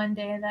like the one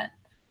day that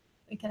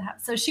we could have.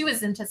 So she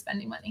was into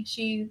spending money.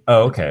 She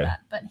okay.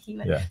 That, but he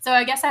would. Yeah. So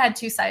I guess I had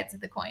two sides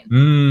of the coin.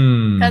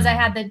 Because I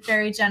had the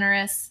very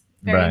generous,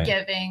 very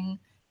giving,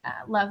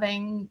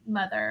 loving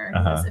mother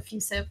who was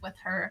effusive with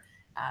her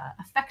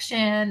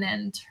affection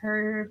and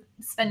her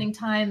spending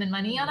time and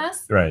money on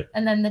us. Right.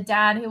 And then the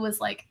dad who was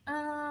like,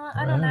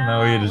 I don't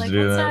know. You just like,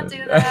 do let's that. not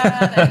do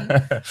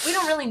that. And we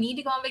don't really need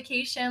to go on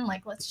vacation.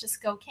 Like, let's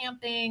just go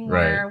camping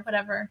or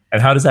whatever.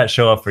 And how does that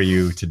show up for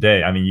you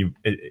today? I mean,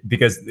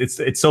 because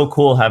it's so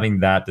cool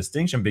having that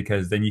distinction,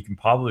 because then you can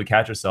probably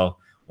catch yourself.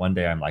 One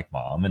day I'm like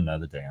mom,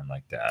 another day I'm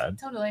like dad.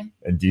 Totally.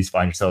 And do you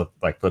find yourself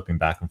like flipping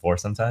back and forth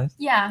sometimes?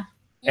 Yeah.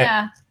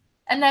 Yeah.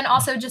 And then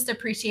also just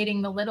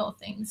appreciating the little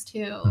things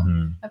too.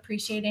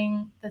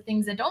 Appreciating the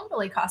things that don't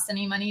really cost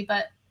any money,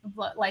 but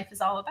what life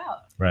is all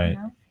about. Right. You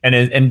know?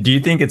 And do you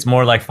think it's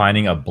more like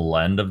finding a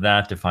blend of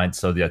that to find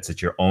so that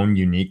it's your own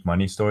unique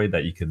money story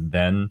that you can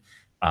then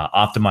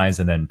optimize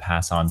and then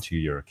pass on to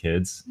your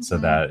kids, so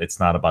that it's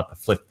not about the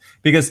flip,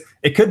 because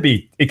it could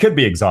be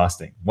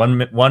exhausting.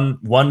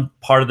 One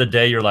part of the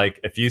day you're like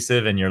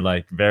effusive and you're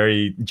like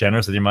very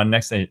generous with your money.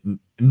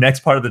 Next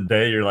part of the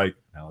day you're like,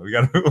 no, we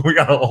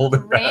gotta hold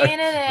it back.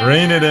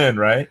 Rein it in,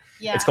 right?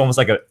 Yeah. It's almost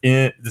like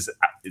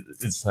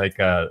it's like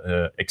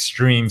a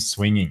extreme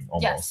swinging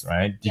almost,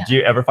 right? Did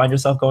you ever find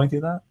yourself going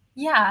through that?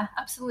 Yeah,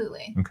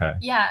 absolutely. Okay.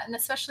 Yeah, and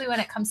especially when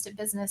it comes to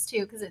business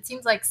too, because it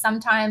seems like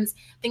sometimes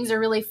things are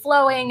really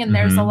flowing and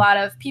there's a lot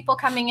of people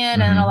coming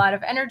in and a lot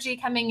of energy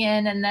coming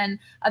in, and then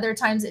other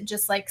times it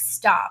just like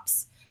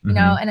stops, you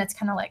know, and it's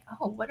kind of like,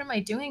 oh, what am I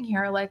doing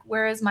here? Like,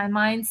 where is my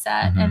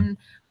mindset and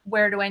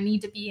where do I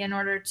need to be in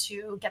order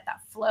to get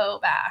that flow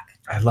back?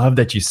 I love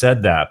that you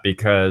said that,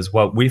 because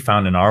what we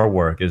found in our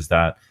work is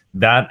that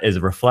is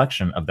a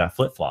reflection of that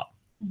flip-flop.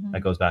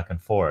 That goes back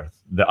and forth.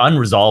 The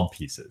unresolved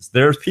pieces.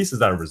 There's pieces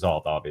that are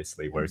resolved,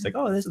 obviously, where it's like,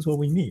 oh, this is what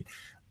we need.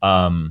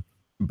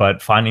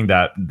 But finding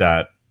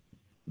that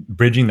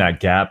bridging that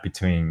gap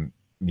between,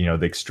 you know,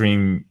 the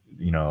extreme,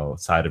 you know,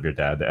 side of your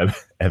dad, the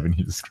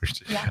Ebenezer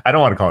Scrooge. Yeah. I don't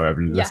want to call him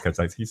Ebenezer because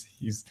like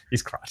he's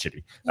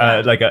crotchety.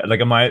 Yeah.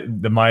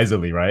 The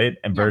miserly, right?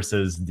 And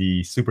versus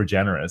the super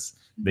generous,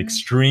 the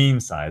extreme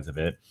sides of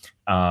it.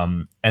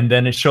 And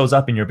then it shows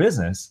up in your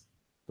business.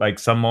 Like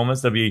some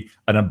moments there'll be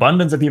an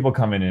abundance of people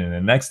coming in, and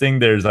the next thing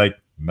there's like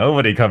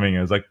nobody coming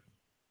in. It's like,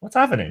 what's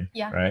happening?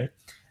 Yeah. Right.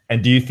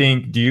 And do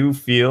you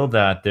feel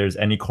that there's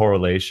any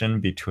correlation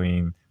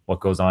between what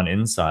goes on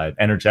inside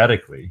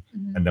energetically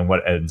and then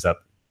what ends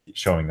up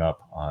showing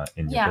up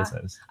in your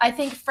business? I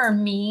think for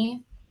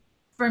me,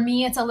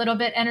 it's a little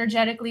bit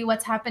energetically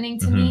what's happening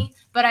to me,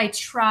 but I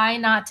try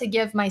not to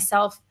give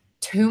myself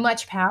too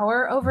much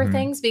power over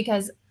things,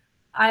 because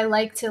I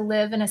like to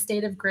live in a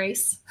state of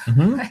grace.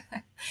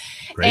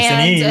 Grace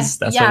and ease.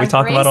 That's what we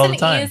talk about all the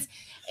time. Ease.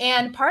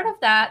 And part of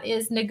that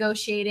is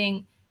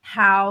negotiating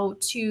how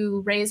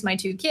to raise my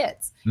two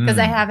kids, because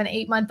I have an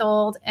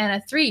 8-month-old and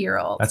a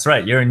 3-year-old. That's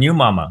right. You're a new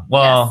mama.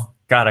 Well,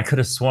 God, I could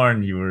have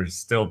sworn you were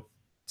still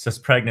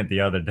just pregnant the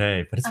other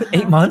day, but it's been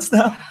 8 months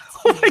now.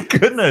 Oh my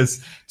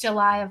goodness.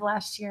 July of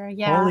last year.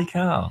 Yeah. Holy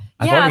cow.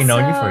 I've already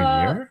known you for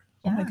a year.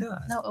 Oh my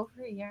God. No,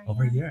 over a year.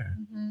 Over a year.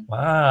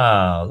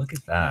 Wow, look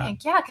at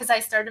that. Yeah, because I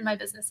started my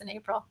business in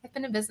April. I've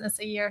been in business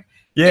a year.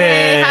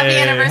 Yay! Happy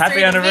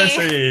anniversary!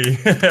 Happy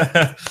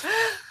anniversary!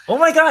 Oh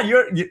my God,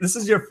 this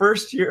is your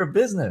first year of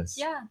business.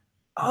 Yeah.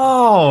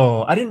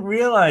 Oh, I didn't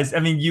realize. I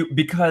mean,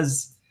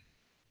 because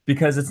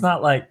it's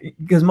not like,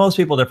 because most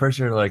people their first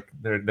year, like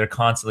they're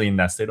constantly in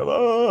that state of,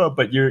 oh,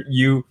 but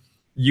you.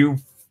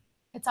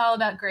 It's all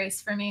about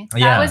grace for me.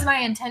 Yeah. That was my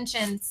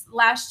intentions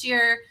last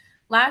year.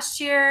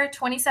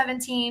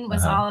 2017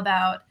 was all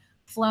about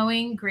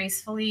flowing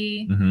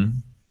gracefully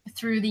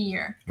through the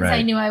year, because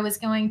I knew I was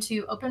going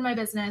to open my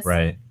business,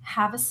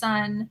 have a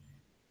son,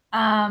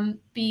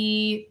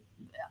 be,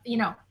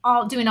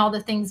 doing all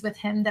the things with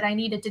him that I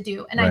needed to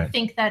do. And I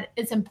think that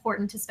it's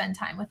important to spend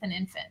time with an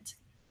infant.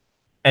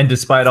 And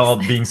despite all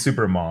being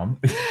super mom,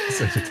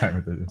 such a time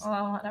with this.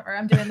 Well, whatever.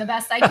 I'm doing the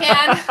best I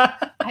can.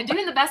 I'm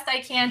doing the best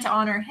I can to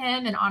honor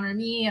him and honor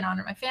me and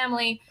honor my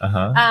family.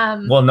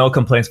 Well, no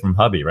complaints from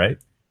hubby, right?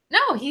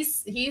 No,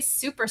 he's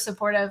super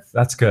supportive.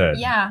 That's good.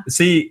 Yeah.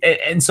 See,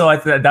 and so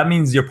that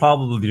means you're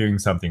probably doing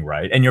something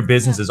right, and your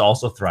business is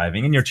also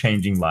thriving, and you're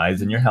changing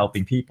lives, and you're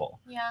helping people.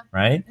 Yeah.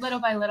 Right. Little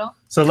by little.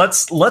 So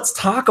let's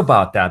talk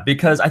about that,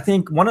 because I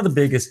think one of the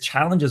biggest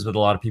challenges with a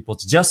lot of people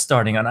is just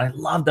starting, and I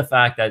love the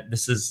fact that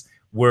this is.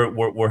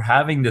 We're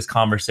having this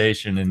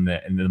conversation in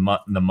the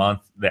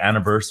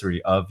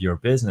anniversary of your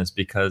business,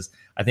 because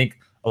I think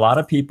a lot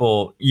of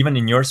people, even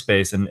in your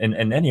space and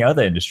any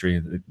other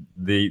industry,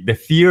 the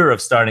fear of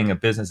starting a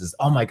business is,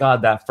 oh my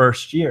God, that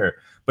first year.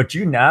 But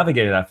you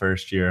navigated that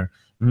first year,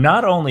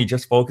 not only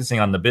just focusing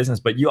on the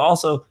business, but you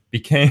also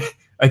became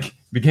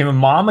a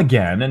mom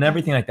again and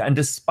everything like that. And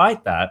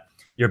despite that,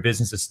 your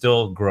business is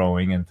still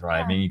growing and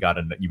thriving. Yeah.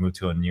 You moved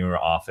to a newer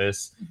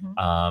office.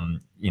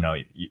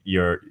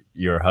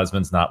 Your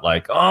husband's not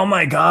like, oh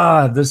my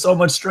God, there's so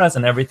much stress,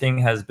 and everything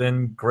has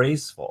been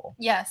graceful.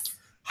 Yes.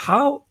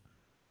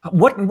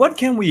 What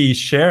can we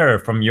share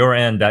from your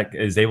end that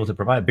is able to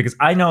provide? Because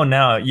I know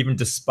now, even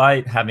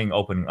despite having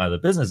opened other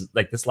businesses,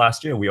 like this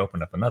last year, we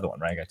opened up another one,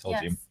 right? I told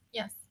you.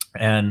 Yes.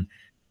 And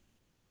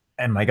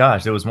my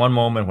gosh, there was one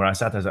moment where I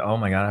sat there and said, oh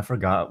my God, I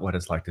forgot what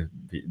it's like to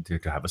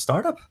have a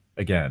startup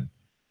again.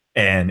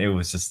 And it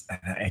was just,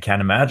 I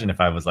can't imagine if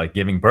I was like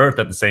giving birth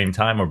at the same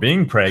time or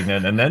being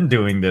pregnant and then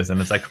doing this.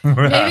 And it's like,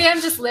 maybe I'm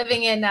just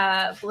living in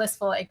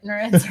blissful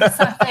ignorance or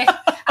something.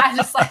 I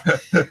just like,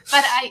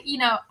 but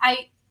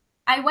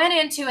I went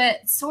into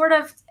it sort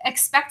of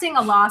expecting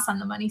a loss on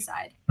the money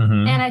side.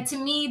 And to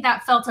me,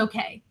 that felt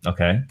okay.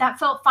 Okay. That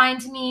felt fine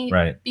to me.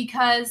 Right.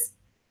 Because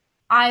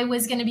I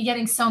was going to be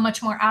getting so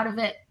much more out of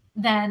it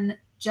than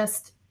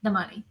just the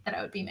money that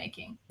I would be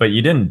making. But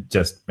you didn't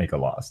just make a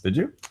loss, did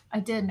you? I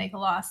did make a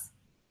loss.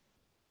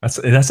 That's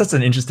such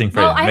an interesting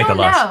phrase. Well, I don't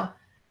know.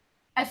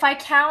 If I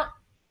count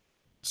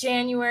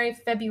January,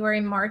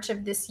 February, March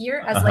of this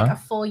year as like a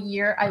full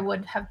year, I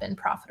would have been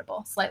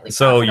profitable, slightly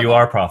profitable. So you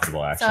are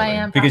profitable, actually. So I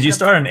am because you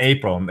started in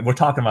April. We're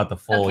talking about the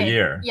full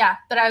year. Yeah,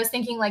 but I was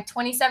thinking like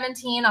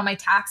 2017 on my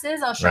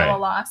taxes, I'll show a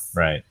loss.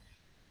 Right.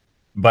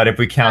 But if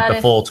we count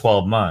the full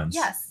 12 months,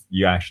 yes.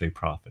 You actually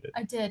profited.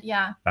 I did,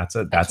 yeah. That's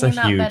a big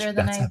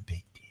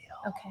deal.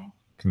 Okay.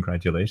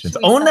 Congratulations.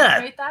 Own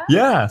that.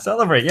 Yeah,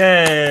 celebrate.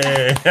 Yay.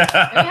 Maybe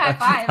high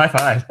five. High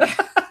five.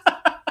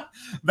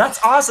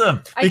 That's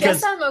awesome. I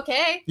guess I'm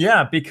okay.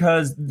 Yeah,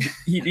 because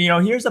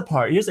here's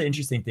the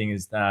interesting thing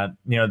is that,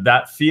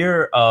 that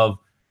fear of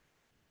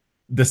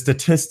the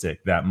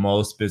statistic that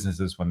most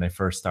businesses, when they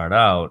first start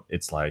out,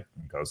 it's like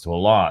it goes to a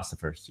loss the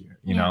first year,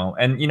 you know?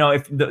 And,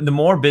 if the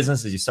more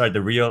businesses you start,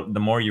 the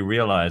more you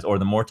realize, or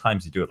the more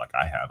times you do it, like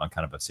I have, I'm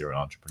kind of a serial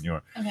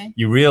entrepreneur. Okay.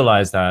 You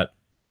realize that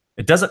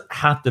it doesn't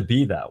have to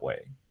be that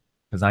way.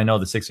 Because I know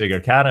the Six Figure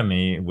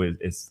Academy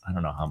I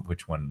don't know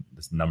which one,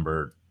 this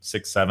number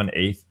 6, 7,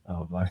 8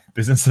 of my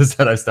businesses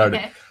that I started.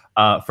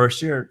 Okay.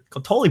 First year,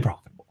 totally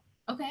profitable.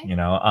 Okay.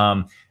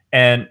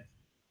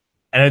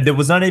 And there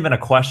was not even a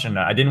question.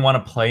 I didn't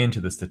want to play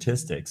into the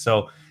statistics.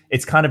 So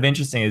it's kind of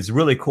interesting. It's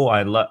really cool.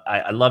 I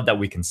love that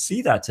we can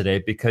see that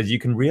today, because you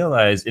can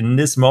realize in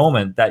this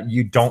moment that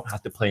you don't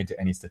have to play into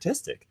any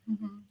statistic.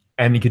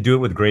 And you could do it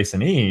with grace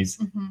and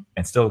ease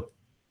and still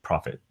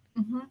profit.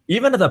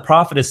 Even if the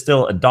profit is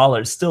still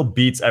 $1, it still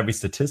beats every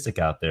statistic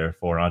out there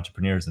for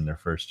entrepreneurs in their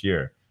first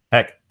year.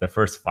 Heck, the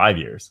first 5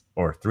 years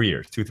or 3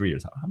 years, 2-3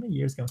 years. How many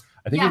years can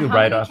I think you could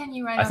write off?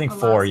 I think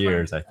 4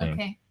 years, I think.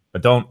 Okay.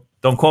 But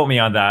don't quote me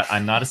on that.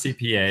 I'm not a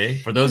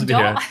CPA. For those of you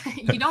here,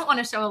 you don't want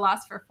to show a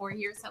loss for 4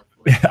 years,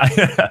 hopefully.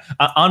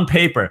 On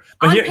paper.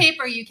 But on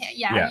paper, you can.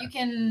 Yeah, you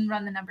can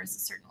run the numbers a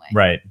certain way.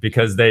 Right,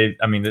 because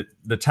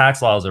the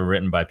tax laws are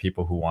written by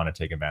people who want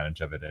to take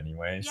advantage of it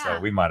anyway. Yeah. So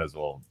we might as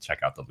well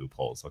check out the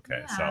loopholes.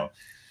 Okay, so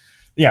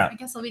yeah. I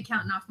guess I'll be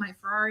counting off my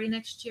Ferrari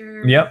next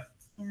year. Yep.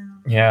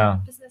 Yeah.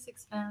 Business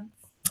expense.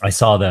 I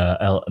saw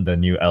the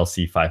new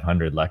LC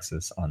 500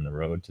 Lexus on the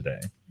road today.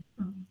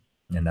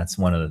 And that's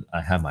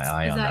I have my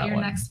eye on that one. Is that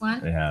your next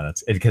one? Yeah,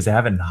 that's it, because they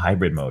have it in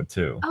hybrid mode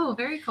too. Oh,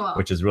 very cool.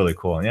 Which is really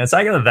cool. Yeah, it's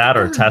either that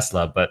or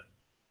Tesla, but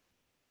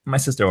my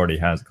sister already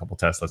has a couple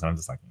Teslas, and I'm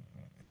just like,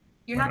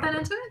 you're not that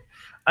into it?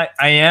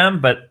 I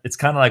am, but it's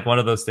kind of like one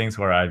of those things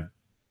where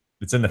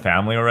it's in the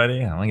family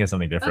already. I want to get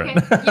something different.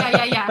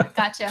 Okay. Yeah.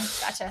 Gotcha.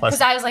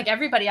 Because I was like,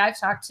 everybody I've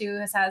talked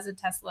to has a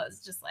Tesla is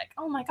just like,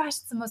 oh my gosh,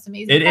 it's the most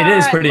amazing car. It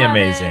is pretty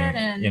amazing,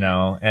 and, you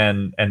know,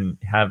 and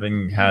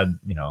having had,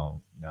 you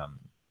know,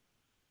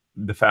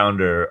 the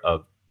founder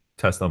of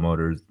Tesla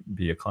Motors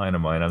be a client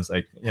of mine, I was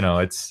like, you know,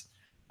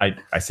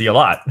 I see a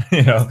lot,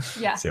 you know,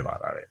 yeah. see a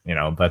lot of it, you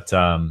know, but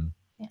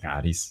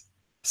God, he's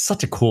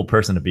such a cool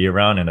person to be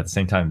around, and at the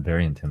same time,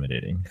 very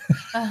intimidating.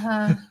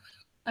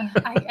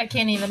 I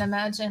can't even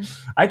imagine.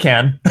 I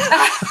can.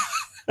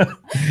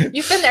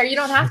 You've been there. You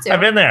don't have to. I've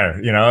been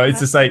there. You know, it's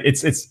just like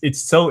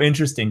it's so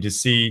interesting to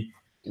see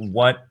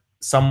what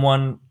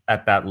someone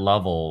at that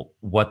level,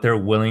 what they're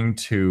willing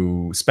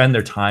to spend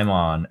their time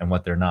on and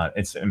what they're not.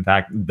 It's, in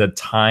fact, the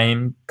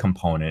time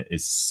component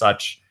is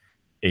such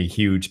a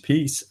huge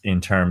piece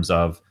in terms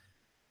of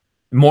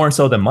more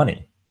so than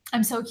money.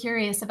 I'm so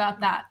curious about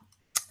that.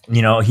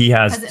 You know, he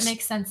has, because it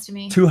makes sense to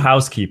me, 2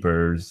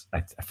 housekeepers,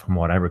 from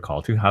what I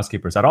recall, 2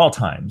 housekeepers at all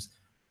times,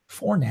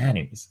 4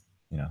 nannies.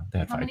 You know, they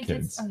had 5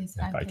 kids. Oh, they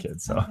had 5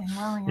 kids. So, okay,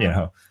 well, you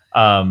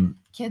know,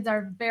 kids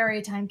are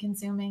very time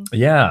consuming.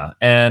 Yeah.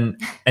 And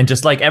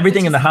just like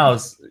everything in the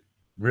house,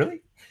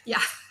 really?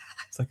 Yeah.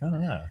 It's like, I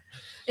don't know.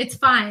 It's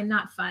fine,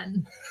 not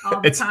fun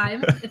all the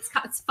time. It's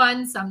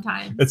fun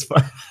sometimes. It's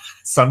fun.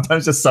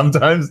 Sometimes, just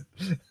sometimes.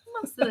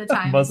 Most of the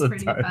time, it's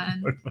pretty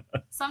fun.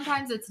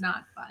 Sometimes it's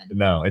not fun.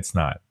 No, it's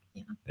not.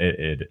 Yeah.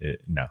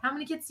 No. How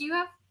many kids do you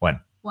have? 1.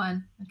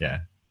 Okay. Yeah.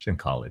 She's in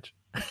college.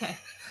 Okay.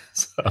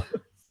 So.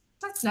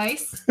 That's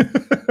nice.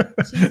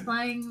 She's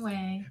flying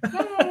away.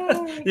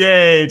 Yay!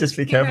 Yay! Just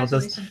be careful.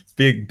 Just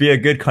be a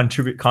good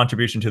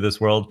contribution to this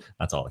world.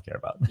 That's all I care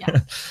about. Yeah.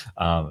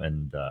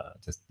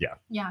 Just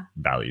yeah.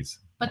 Values.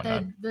 But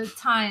the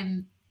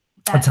time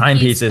that the time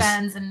he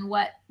spends and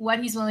what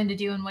he's willing to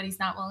do and what he's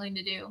not willing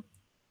to do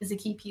is a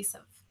key piece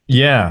of.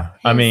 Yeah,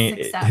 I mean,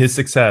 his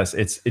success.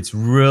 It's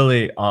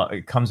really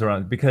it comes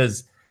around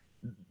because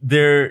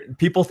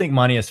people think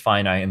money is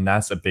finite, and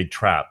that's a big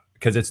trap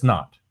because it's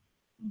not.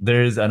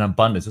 There's an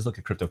abundance. Let's look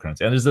at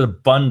cryptocurrency, and there's an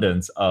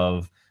abundance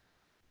of,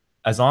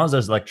 as long as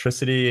there's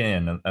electricity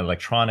and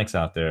electronics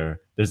out there,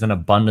 there's an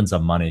abundance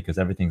of money because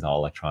everything's all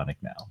electronic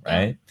now,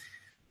 right? Yeah.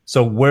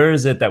 So where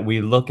is it that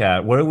we look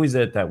at? Where is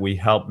it that we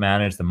help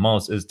manage the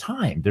most? Is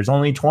time. There's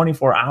only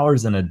 24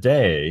 hours in a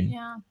day,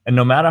 yeah. And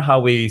no matter how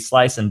we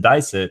slice and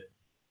dice it,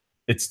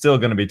 it's still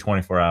going to be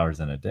 24 hours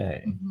in a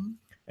day. Mm-hmm.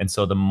 And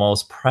so the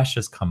most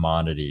precious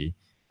commodity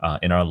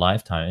in our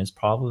lifetime is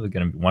probably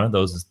going to be one of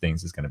those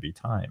things is going to be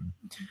time.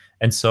 Mm-hmm.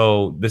 And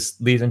so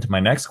this leads into my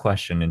next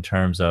question in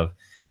terms of,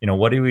 you know,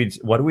 what do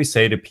we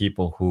say to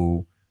people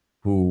who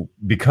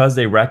because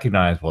they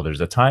recognize, well,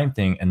 there's a time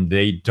thing, and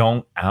they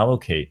don't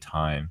allocate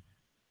time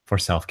for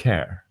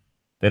self-care.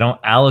 They don't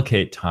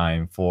allocate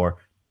time for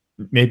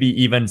maybe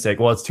even say,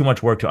 well, it's too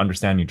much work to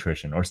understand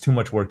nutrition, or it's too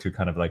much work to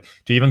kind of like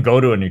to even go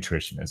to a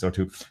nutritionist, or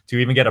to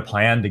even get a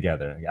plan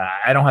together.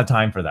 I don't have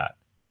time for that.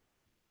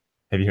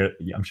 Have you heard?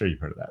 I'm sure you've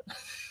heard of that.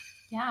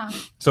 Yeah.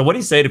 So what do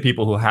you say to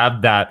people who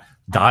have that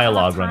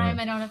dialogue running?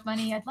 I don't have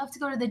money. I'd love to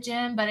go to the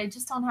gym, but I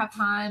just don't have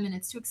time, and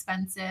it's too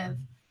expensive.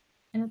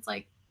 And it's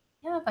like,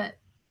 yeah, but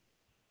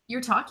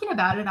you're talking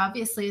about it.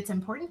 Obviously, it's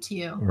important to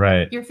you.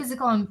 Right. Your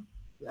physical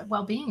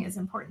well-being is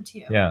important to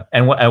you. Yeah.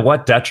 And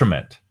what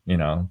detriment, you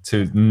know,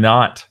 to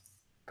not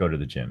go to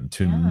the gym,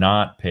 to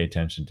not pay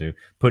attention to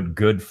put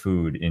good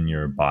food in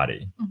your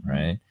body, mm-hmm.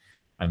 right?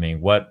 I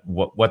mean, what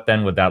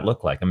then would that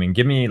look like? I mean,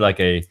 give me like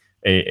a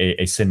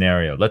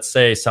scenario. Let's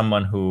say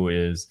someone who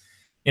is,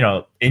 you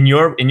know, in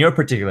your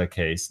particular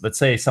case, let's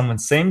say someone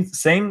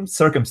same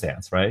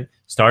circumstance, right?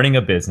 Starting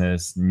a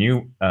business,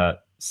 new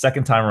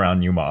second time around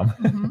new mom,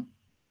 mm-hmm.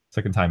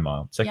 second time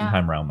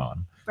around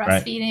mom.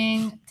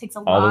 Breastfeeding takes a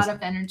lot of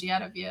energy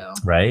out of you.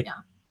 Right. Yeah.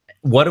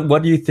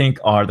 What do you think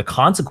are the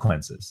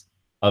consequences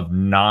of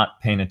not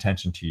paying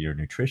attention to your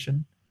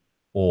nutrition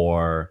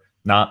or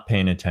not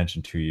paying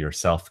attention to your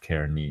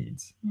self-care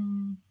needs?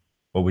 Mm.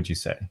 What would you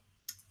say?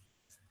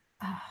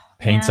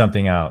 Paint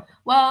something out.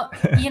 Well,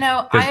 you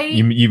know,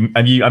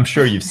 I'm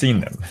sure you've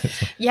seen them.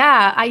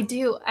 Yeah, I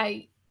do.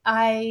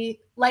 I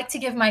like to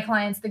give my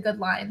clients the good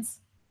lines.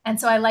 And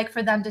so I like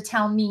for them to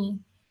tell me,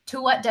 to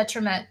what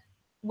detriment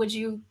would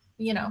you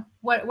know,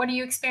 what are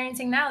you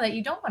experiencing now that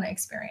you don't want to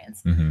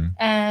experience? Mm-hmm.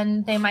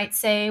 And they might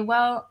say,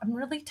 well, I'm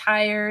really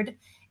tired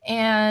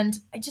and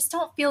I just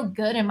don't feel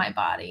good in my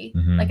body.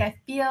 Mm-hmm. Like I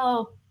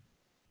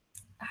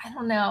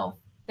don't know.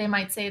 They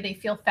might say they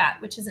feel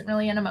fat, which isn't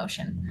really an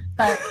emotion,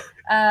 but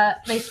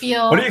they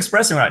feel. What are you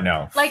expressing right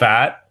now? Like,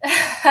 fat?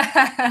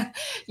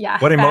 Yeah.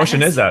 What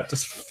emotion is that?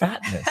 Just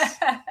fatness.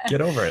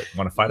 Get over it.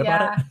 Want to fight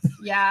about it?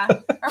 Yeah.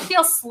 Or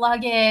feel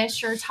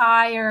sluggish or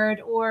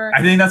tired or.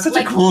 I think that's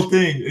such a cool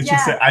thing. It's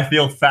just say, I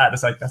feel fat.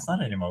 It's like, that's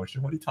not an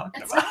emotion. What are you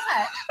talking about?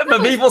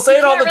 But people say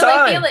it all the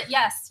time. Feel it.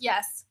 Yes.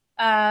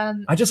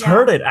 I just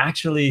heard it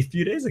actually a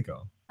few days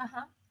ago.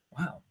 Uh-huh.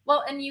 Wow.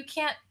 Well, and you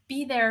can't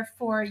be there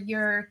for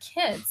your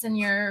kids and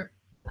your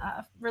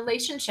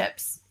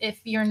relationships if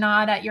you're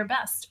not at your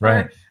best.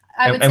 Right. Or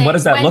I would and say what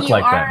does that look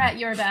like when you then? are at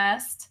your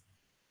best,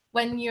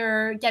 when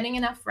you're getting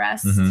enough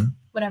rest,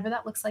 whatever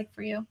that looks like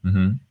for you,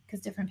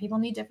 because different people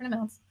need different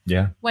amounts.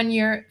 Yeah. When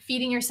you're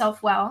feeding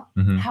yourself well,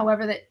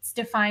 however that's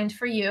defined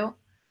for you,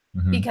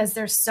 because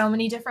there's so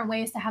many different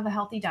ways to have a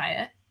healthy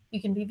diet.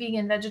 You can be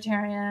vegan,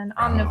 vegetarian,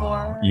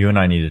 omnivore. You and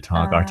I need to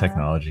talk. Our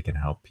technology can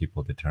help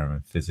people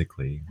determine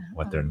physically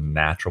what their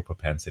natural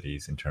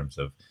propensities in terms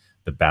of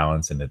the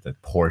balance and the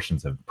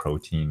portions of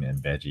protein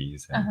and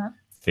veggies and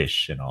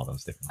fish and all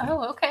those different things.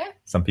 Oh, okay.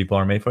 Some people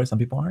are made for it, some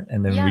people aren't,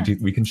 and then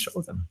we can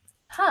show them.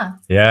 Huh.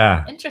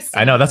 Yeah. Interesting.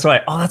 I know. That's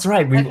right. Oh, that's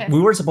right. We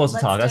were supposed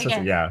to talk. That's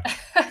just, yeah.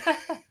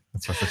 I'm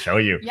supposed to show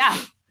you. Yeah.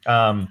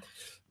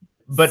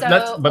 But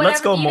let's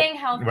go more eating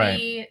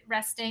healthy,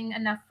 resting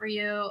enough for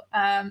you,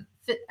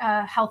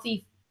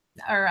 healthy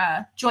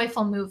or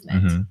joyful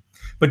movement.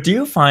 But do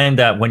you find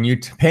that when you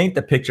paint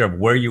the picture of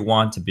where you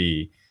want to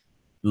be,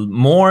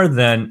 more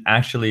than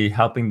actually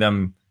helping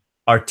them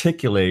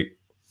articulate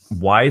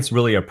why it's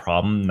really a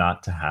problem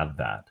not to have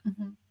that?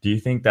 Do you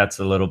think that's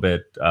a little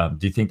bit,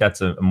 do you think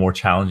that's a more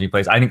challenging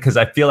place? Because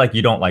I feel like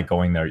you don't like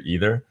going there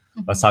either.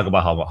 Let's talk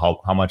about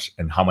how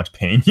much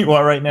pain you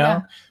are right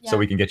now, so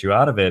we can get you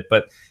out of it.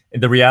 But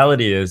the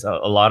reality is a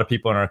lot of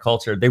people in our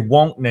culture, they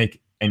won't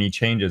make any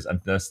changes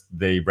unless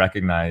they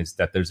recognize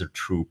that there's a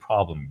true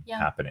problem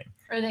happening.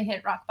 Or they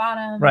hit rock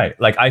bottom. Right.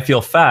 Like, I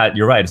feel fat.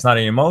 You're right. It's not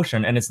an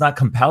emotion, and it's not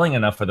compelling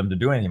enough for them to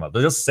do anything about it.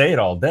 They'll just say it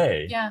all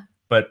day. Yeah.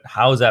 But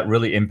how is that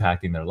really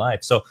impacting their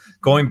life? So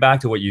going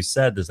back to what you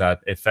said, is that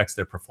it affects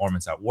their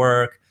performance at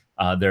work,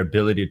 their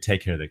ability to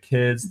take care of their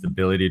kids, the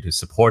ability to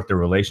support their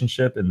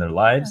relationship in their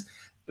lives.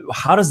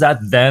 How does that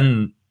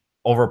then,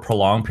 over a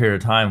prolonged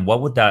period of time,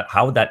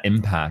 how would that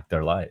impact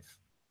their life?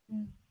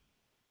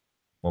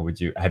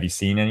 Have you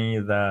seen any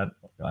of that?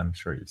 I'm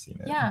sure you've seen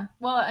it. Yeah.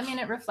 Well, I mean,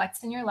 it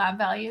reflects in your lab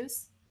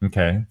values.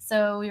 Okay.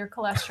 So your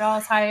cholesterol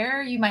is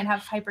higher. You might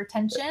have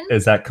hypertension.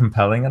 Is that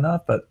compelling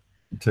enough?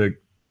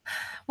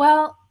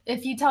 Well,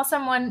 if you tell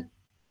someone,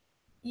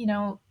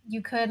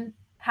 you could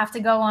have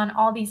to go on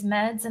all these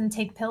meds and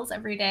take pills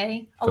every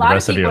day. A lot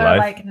of people are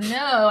like,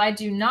 no, I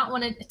do not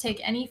want to take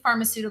any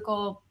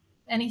pharmaceutical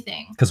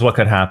anything. Because what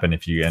could happen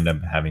if you end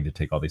up having to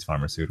take all these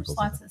pharmaceuticals? There's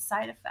lots of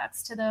side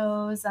effects to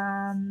those.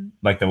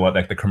 Like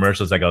the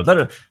commercials that go,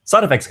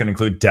 side effects can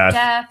include death.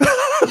 Yeah.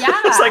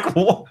 It's like,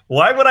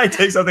 why would I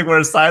take something where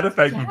a side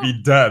effect would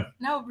be death?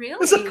 No, really.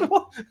 It's like,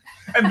 what?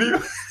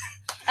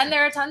 And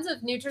there are tons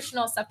of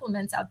nutritional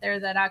supplements out there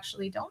that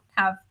actually don't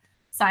have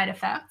side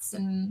effects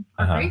and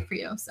are great for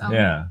you. So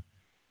yeah.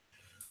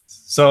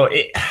 So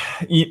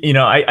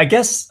I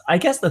guess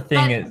the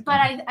thing is, but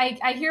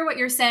I hear what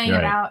you're saying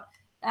about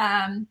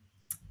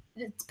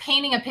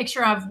painting a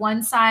picture of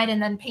one side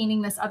and then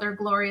painting this other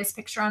glorious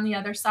picture on the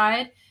other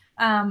side.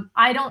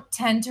 I don't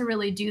tend to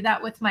really do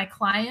that with my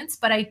clients,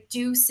 but I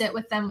do sit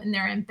with them in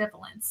their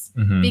ambivalence,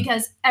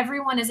 because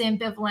everyone is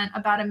ambivalent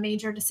about a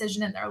major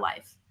decision in their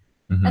life,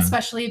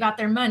 especially about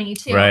their money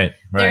too. Right.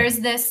 There's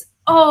this,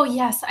 oh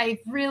yes, I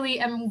really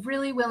am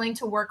really willing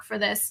to work for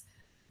this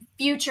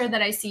future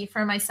that I see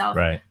for myself.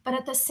 Right. But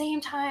at the same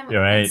time,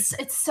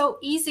 it's so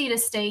easy to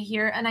stay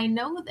here, and I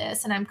know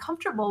this and I'm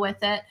comfortable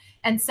with it.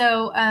 And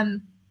so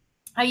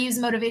I use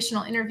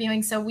motivational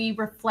interviewing. So we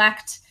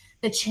reflect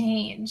the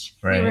change.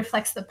 We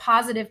reflect the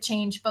positive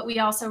change, but we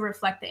also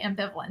reflect the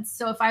ambivalence.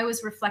 So if I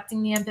was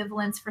reflecting the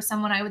ambivalence for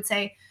someone, I would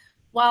say,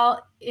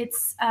 well,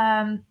 it's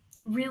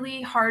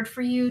really hard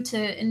for you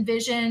to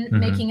envision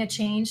making a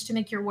change to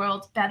make your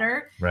world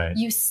better. Right.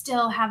 You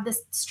still have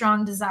this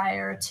strong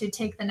desire to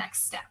take the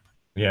next step.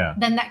 Yeah.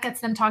 Then that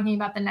gets them talking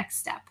about the next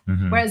step.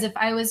 Whereas if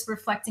I was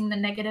reflecting the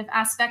negative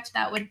aspect,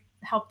 that would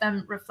help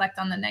them reflect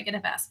on the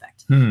negative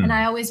aspect. And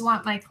I always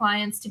want my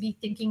clients to be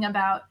thinking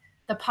about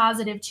the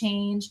positive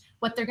change,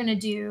 what they're going to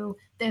do,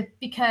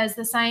 because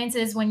the science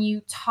is, when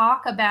you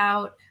talk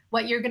about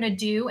what you're going to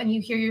do and you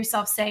hear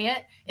yourself say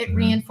it, it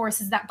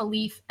reinforces that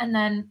belief. And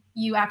then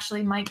you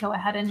actually might go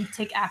ahead and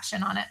take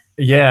action on it.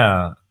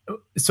 Yeah.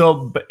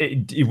 So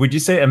would you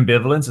say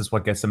ambivalence is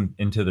what gets them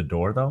into the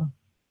door though?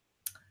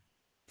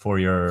 For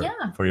your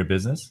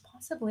business?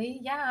 Possibly,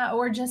 yeah.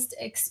 Or just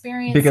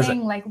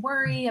experiencing like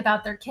worry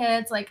about their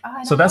kids, like, oh,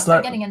 I don't know if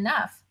they're getting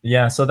enough.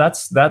 Yeah, so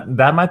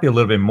that might be a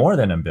little bit more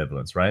than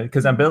ambivalence, right?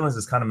 Because ambivalence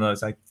is kind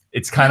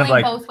of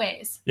like both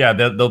ways. Yeah,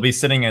 they'll be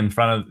sitting in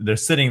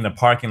the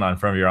parking lot in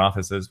front of your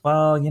offices.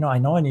 Well, I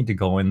know I need to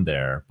go in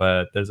there,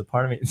 but there's a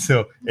part of me.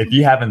 So if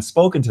you haven't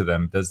spoken to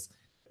them,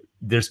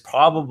 there's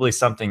probably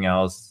something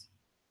else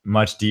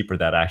much deeper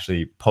that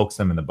actually pokes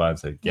them in the butt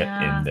to get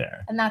in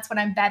there. And that's what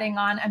I'm betting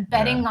on. I'm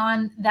betting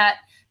on that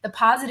the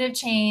positive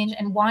change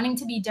and wanting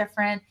to be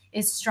different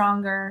is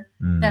stronger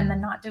than the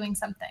not doing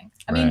something.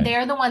 I mean,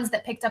 they're the ones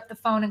that picked up the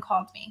phone and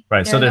called me.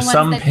 Right. So there's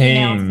some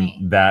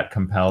pain that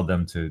compelled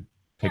them to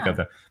pick up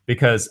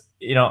because,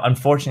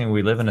 unfortunately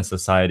we live in a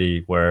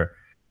society where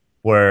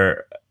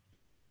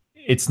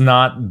it's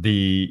not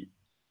the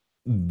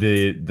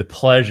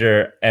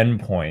pleasure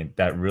endpoint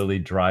that really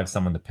drives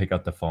someone to pick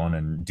up the phone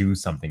and do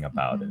something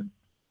about it.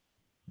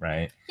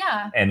 right?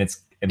 Yeah. And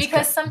it's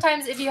because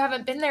sometimes if you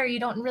haven't been there, you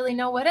don't really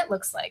know what it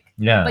looks like.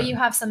 Yeah. But you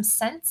have some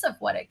sense of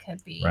what it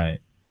could be. Right.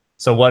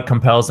 So what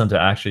compels them to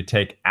actually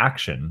take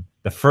action,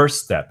 the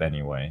first step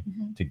anyway,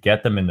 to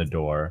get them in the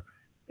door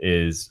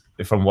is,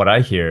 from what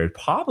I hear,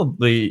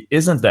 probably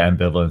isn't the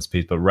ambivalence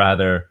piece, but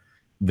rather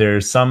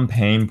there's some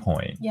pain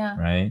point. Yeah.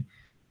 Right.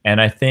 And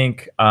I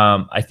think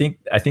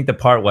the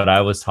part what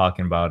I was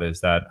talking about is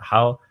that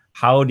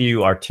how do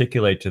you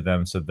articulate to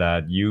them so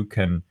that you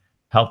can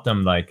help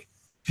them like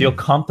feel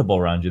comfortable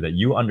around you, that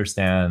you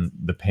understand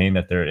the pain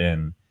that they're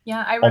in.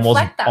 Yeah, I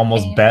reflect that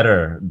almost pain.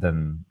 better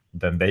than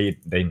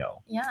they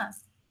know. Yeah.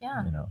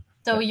 Yeah. You know.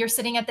 So you're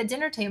sitting at the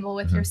dinner table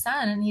with your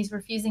son and he's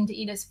refusing to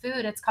eat his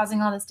food. It's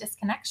causing all this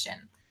disconnection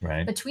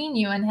between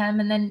you and him.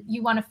 And then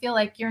you want to feel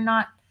like you're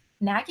not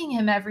nagging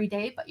him every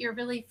day, but you're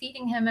really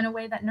feeding him in a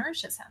way that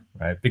nourishes him.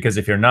 Right. Because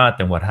if you're not,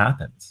 then what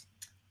happens?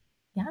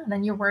 Yeah.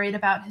 Then you're worried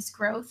about his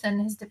growth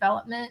and his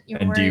development.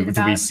 And do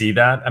we see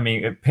that? I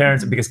mean,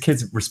 parents, because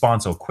kids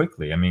respond so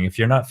quickly. I mean, if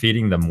you're not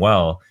feeding them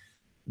well,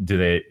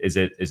 is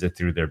it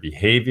through their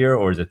behavior,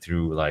 or is it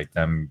through like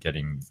them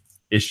getting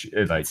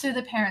like through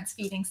the parents'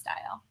 feeding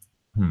style?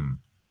 Hmm.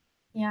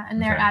 Yeah,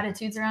 and their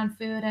attitudes around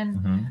food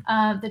and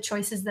the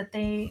choices that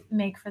they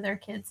make for their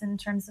kids in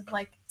terms of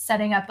like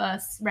setting up a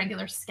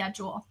regular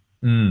schedule.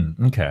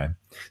 Okay,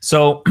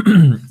 so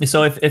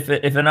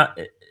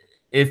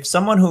if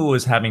someone who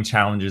was having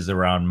challenges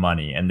around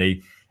money and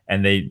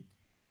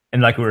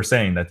like we were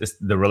saying that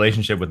the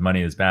relationship with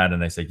money is bad,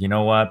 and they say, you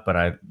know what, but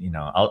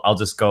I'll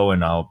just go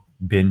and I'll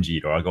binge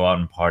eat, or I'll go out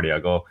and party,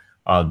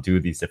 I'll do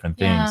these different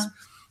things,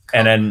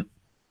 and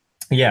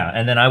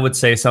then I would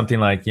say something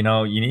like, you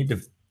need to,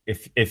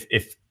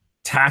 if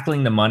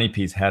tackling the money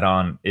piece head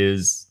on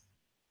is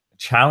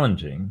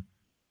challenging,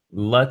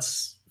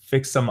 let's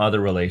fix some other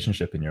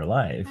relationship in your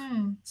life,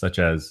 such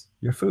as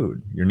your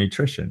food, your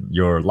nutrition,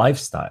 your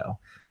lifestyle.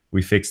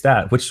 We fix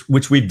that,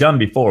 which we've done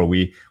before.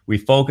 We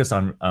focus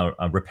on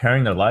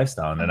repairing their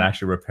lifestyle and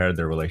actually repaired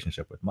their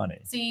relationship with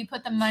money. So you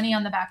put the money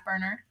on the back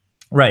burner.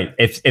 Right.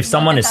 If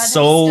someone is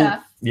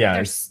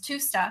they're too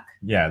stuck.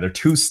 Yeah, they're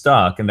too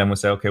stuck, and then we'll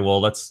say, okay, well,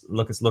 let's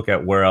look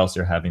at where else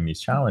you're having these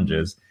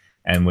challenges,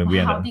 and when we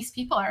end up, these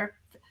people are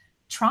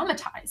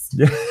traumatized.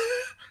 Yeah,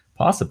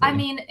 possibly. I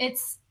mean,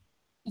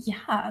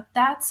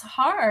 that's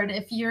hard.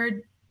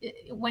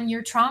 When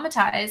you're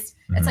traumatized,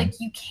 it's like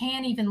you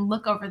can't even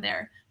look over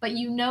there, but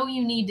you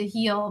need to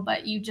heal,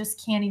 but you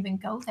just can't even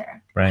go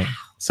there. Right. Wow.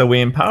 So we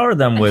empower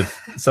them with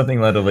something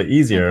a little bit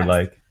easier,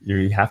 like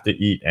you have to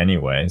eat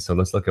anyway. So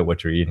let's look at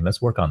what you're eating.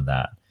 Let's work on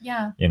that.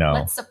 Yeah.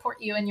 Let's support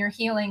you in your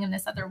healing in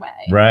this other way.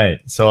 Right.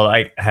 So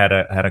I had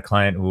a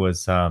client who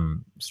was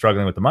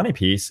struggling with the money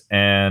piece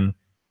and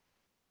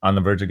on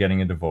the verge of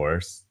getting a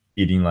divorce,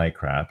 eating like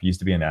crap. He used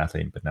to be an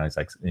athlete, but now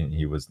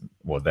he was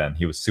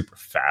super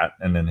fat,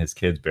 and then his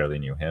kids barely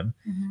knew him,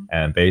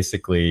 and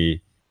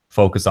basically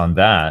focused on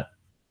that,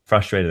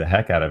 frustrated the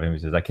heck out of him. He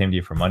says, I came to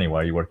you for money.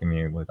 Why are you working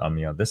on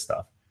me on this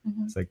stuff?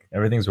 It's like,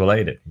 everything's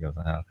related. He goes,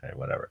 okay,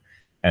 whatever.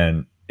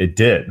 And it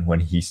did. When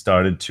he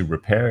started to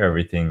repair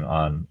everything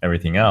on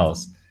everything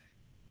else,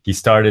 he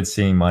started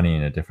seeing money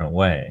in a different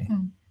way.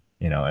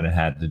 And it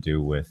had to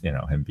do with,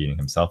 him beating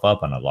himself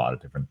up on a lot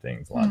of different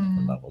things, a lot of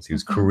different levels. He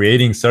was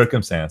creating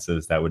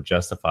circumstances that would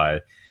justify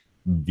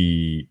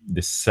the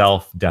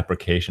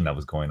self-deprecation that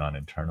was going on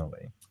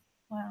internally.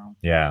 Wow.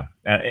 Yeah.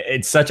 And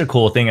it's such a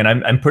cool thing. And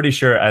I'm pretty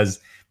sure as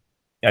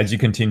you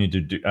continue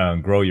to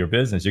grow your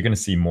business, you're going to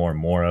see more and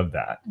more of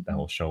that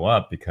will show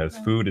up, because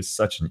food is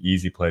such an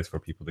easy place for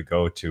people to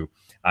go to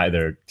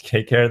either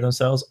take care of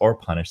themselves or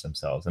punish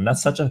themselves. And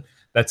that's such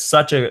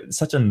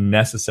a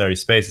necessary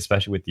space,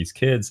 especially with these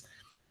kids.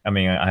 I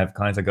mean, I have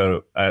clients that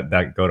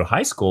go to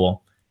high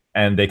school,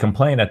 and they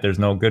complain that there's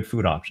no good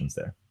food options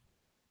there.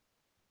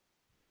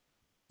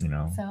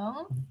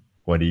 So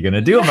what are you going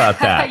to do about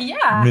that?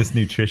 Miss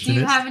Nutritionist? Do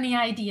you have any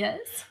ideas?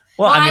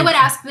 Well, I would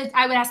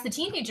ask the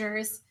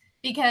teenagers,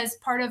 because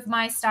part of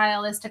my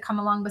style is to come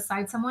along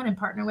beside someone and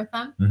partner with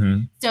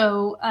them.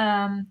 So,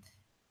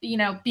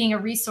 being a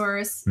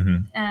resource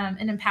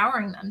and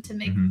empowering them to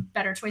make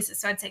better choices.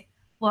 So I'd say,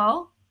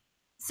 well,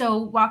 so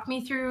walk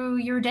me through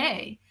your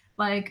day.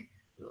 Like,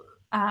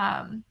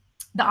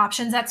 the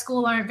options at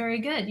school aren't very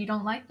good. You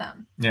don't like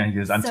them. Yeah, he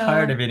goes, I'm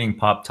tired of eating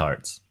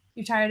Pop-Tarts.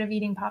 You're tired of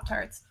eating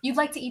Pop-Tarts. You'd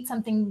like to eat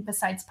something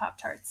besides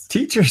Pop-Tarts.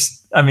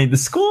 Teachers, the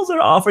schools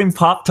are offering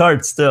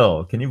Pop-Tarts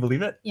still. Can you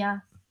believe it? Yeah.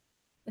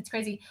 It's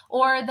crazy.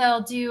 Or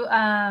they'll do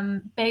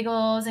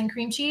bagels and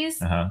cream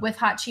cheese with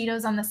hot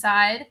Cheetos on the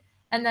side.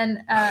 And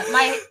then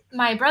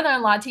my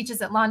brother-in-law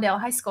teaches at Lawndale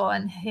High School,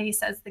 and he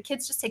says the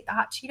kids just take the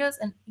hot Cheetos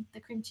and eat the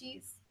cream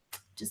cheese.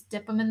 Just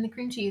dip them in the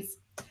cream cheese.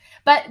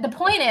 But the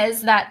point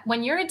is that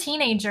when you're a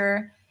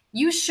teenager,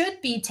 you should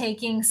be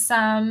taking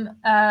some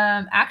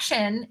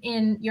action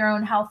in your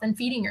own health and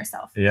feeding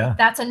yourself. Yeah.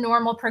 That's a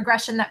normal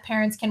progression that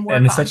parents can work on.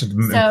 And it's such an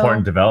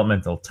important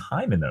developmental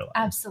time in their life.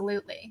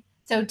 Absolutely.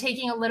 So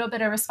taking a little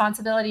bit of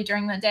responsibility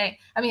during the day.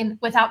 I mean,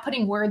 without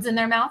putting words in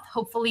their mouth,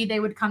 hopefully they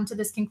would come to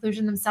this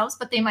conclusion themselves,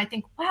 but they might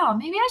think, wow,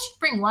 maybe I should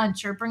bring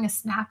lunch or bring a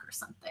snack or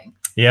something.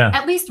 Yeah.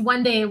 At least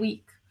one day a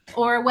week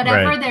or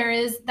whatever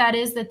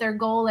that their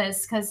goal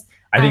is. Because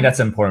I think that's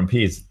an important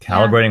piece,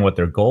 calibrating what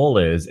their goal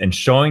is and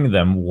showing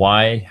them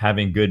why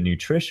having good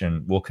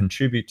nutrition will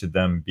contribute to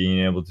them being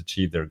able to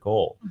achieve their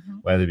goal,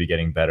 whether it be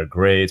getting better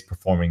grades,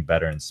 performing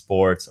better in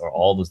sports, or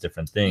all those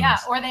different things. Yeah,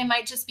 or they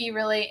might just be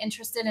really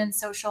interested in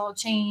social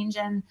change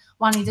and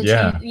wanting to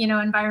change, you know,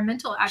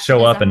 environmental activism.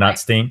 Show up and not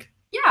stink.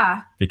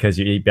 Yeah. Because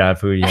you eat bad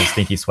food, you have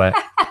stinky sweat.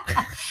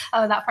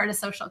 Oh, that part is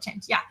social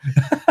change. Yeah.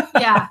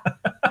 Yeah.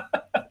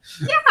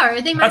 Yeah,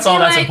 or they might that's all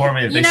like, that's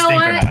important. If you they know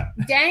stink what? or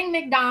not. Dang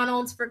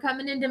McDonald's for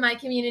coming into my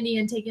community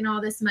and taking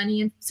all this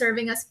money and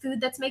serving us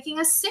food that's making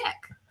us sick.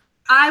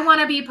 I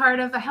want to be part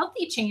of a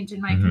healthy change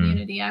in my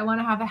community. I want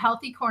to have a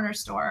healthy corner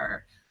store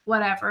or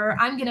whatever.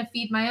 I'm going to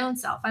feed my own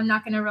self. I'm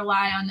not going to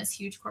rely on this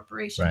huge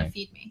corporation to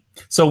feed me.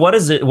 So what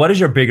is it? What is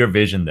your bigger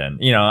vision then?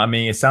 You know, I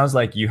mean, it sounds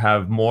like you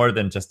have more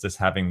than just this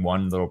having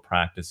one little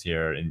practice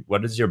here. And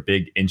what is your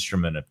big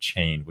instrument of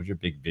change? What's your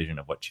big vision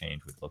of what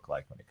change would look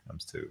like when it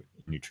comes to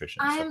nutrition?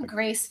 I'm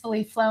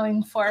gracefully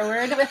flowing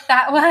forward with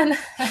that one.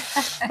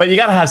 But you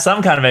got to have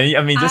some kind of,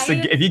 I mean, just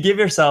if you give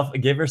yourself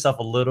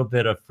a little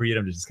bit of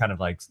freedom to just kind of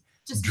like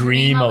just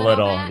dream a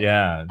little.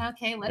 Yeah.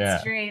 Okay.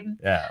 Let's dream.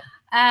 Yeah.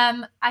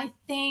 I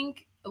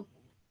think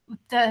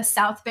the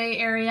South Bay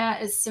area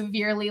is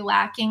severely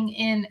lacking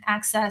in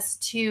access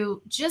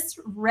to just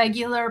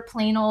regular,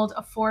 plain old,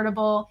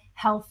 affordable,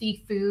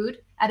 healthy food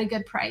at a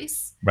good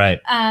price. Right.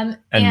 And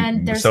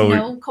there's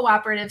no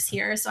cooperatives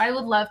here. So I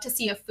would love to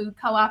see a food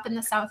co-op in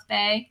the South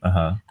Bay.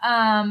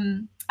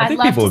 I'd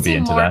love to see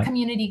more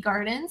community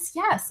gardens.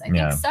 Yes, I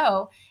think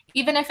so.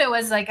 Even if it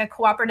was like a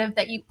cooperative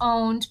that you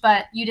owned,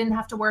 but you didn't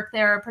have to work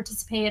there or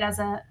participate as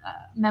a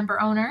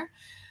member owner.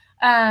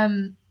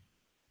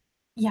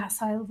 Yeah,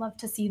 so I would love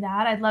to see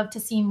that. I'd love to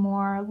see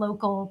more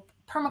local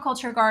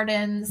permaculture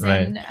gardens.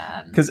 And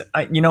because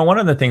you know, one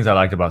of the things I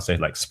liked about, say,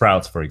 like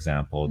Sprouts, for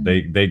example,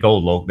 they go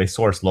local, they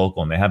source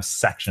local, and they have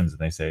sections and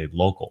they say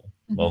local.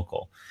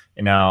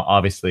 And now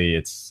obviously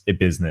it's a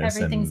business.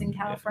 Everything's in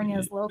California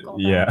is local.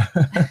 Yeah.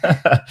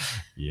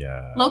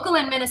 Yeah. Local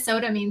in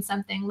Minnesota means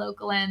something.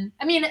 Local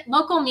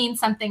means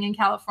something in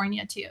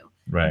California too.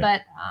 Right.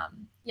 But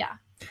yeah.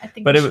 I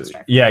think but it was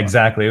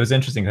exactly. It was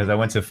interesting because I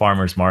went to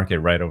farmers market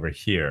right over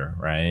here,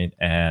 right?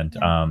 And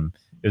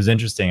it was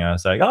interesting. I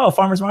was like, oh,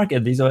 farmers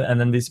market. And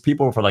then these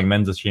people were from like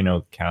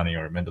Mendocino County,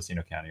 or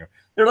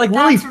they're like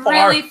really far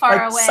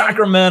like away,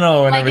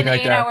 Sacramento and like everything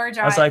like that. Drive.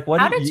 I was like, what?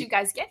 How did you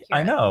guys get here?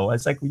 I know.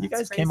 It's like, well, you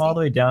guys came all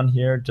the way down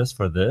here just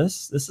for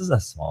this. This is a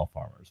small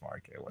farmers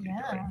market. What are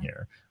you doing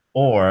here?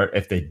 Or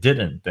if they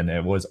didn't, then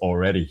it was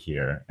already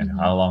here. And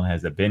how long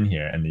has it been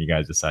here? And you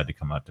guys decide to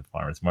come out to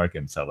farmers market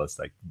and sell us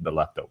like the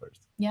leftovers.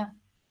 Yeah.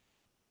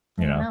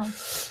 You know.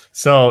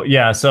 So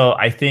yeah. So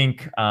I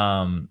think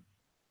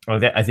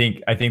I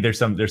think there's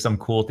some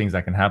cool things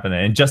that can happen.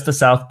 And just the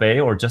South Bay,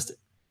 or just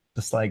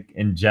like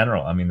in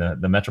general, I mean,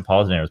 the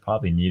metropolitan areas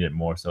probably need it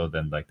more so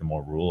than like the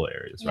more rural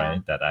areas,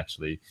 right? That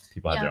actually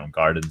people have their own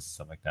gardens and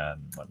stuff like that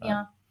and whatnot.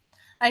 Yeah.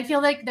 I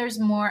feel like there's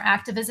more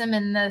activism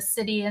in the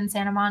city in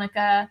Santa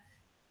Monica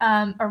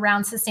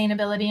around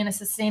sustainability and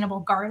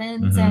sustainable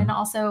gardens, and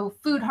also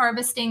food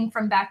harvesting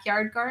from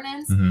backyard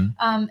gardens.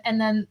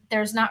 And then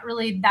there's not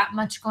really that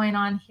much going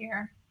on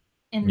here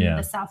in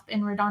the South,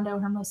 in Redondo,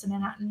 Hermosa,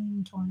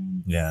 Manhattan,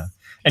 Torrance. Yeah.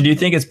 And do you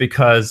think it's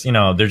because, you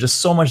know, there's just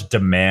so much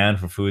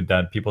demand for food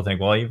that people think,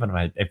 well, even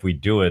if we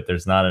do it,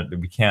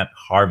 we can't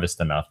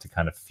harvest enough to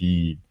kind of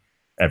feed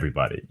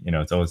everybody. You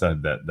know, it's always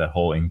that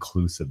whole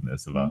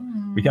inclusiveness of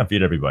we can't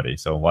feed everybody,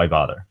 so why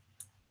bother?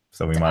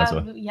 So we might as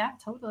well. Yeah,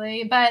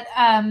 totally. But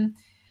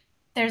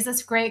there's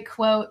this great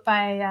quote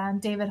by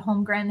David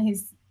Holmgren.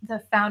 He's the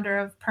founder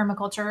of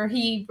permaculture.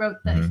 He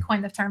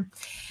coined the term.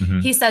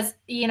 He says,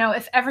 you know,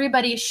 if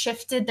everybody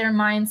shifted their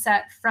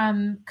mindset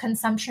from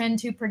consumption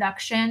to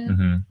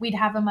production, we'd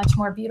have a much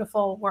more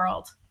beautiful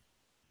world.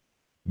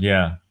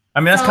 Yeah. I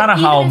mean, that's kind of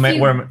how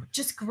we're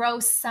just grow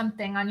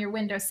something on your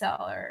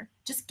windowsill, or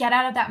just get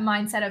out of that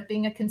mindset of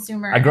being a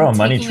consumer. I grow a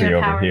money tree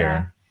over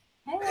here.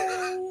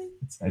 Hey.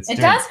 It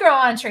does grow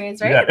on trees,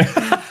 right?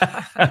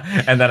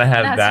 Yeah. And then I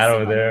have that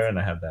over there, and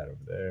I have that over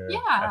there. Yeah.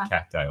 I have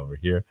cacti over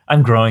here.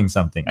 I'm growing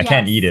something. I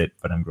can't eat it,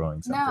 but I'm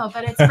growing something. No,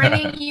 but it's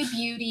bringing you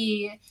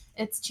beauty.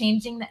 It's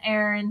changing the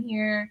air in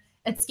here.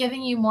 It's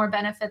giving you more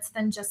benefits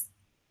than just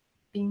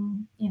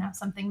being, you know,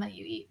 something that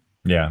you eat.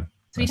 Yeah.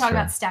 So we talk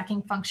about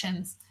stacking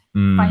functions.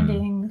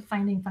 Finding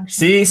functions.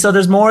 See, so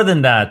there's more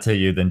than that to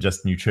you than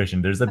just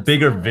nutrition. There's a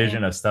bigger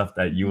vision of stuff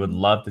that you would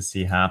love to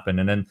see happen.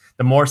 And then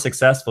the more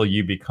successful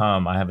you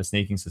become, I have a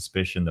sneaking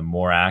suspicion, the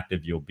more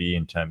active you'll be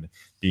in terms of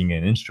being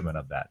an instrument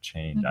of that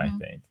change, I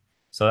think.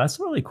 So that's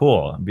really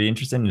cool. It'd be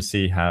interesting to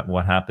see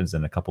what happens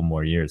in a couple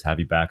more years. Have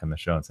you back on the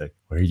show and say,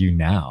 where are you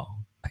now?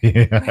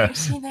 Where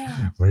is she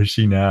now? Where is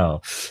she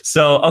now?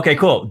 So, okay,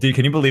 cool.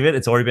 Can you believe it?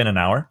 It's already been an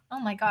hour. Oh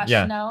my gosh.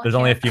 Yeah, no. There's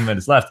only a few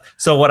minutes left.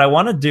 So what I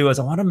want to do is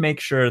I want to make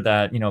sure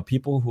that,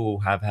 people who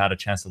have had a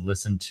chance to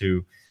listen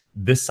to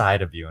this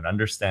side of you and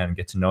understand,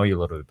 get to know you a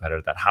little bit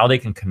better, that how they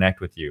can connect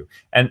with you,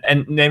 and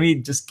maybe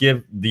just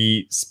give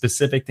the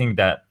specific thing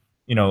that,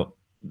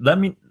 let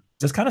me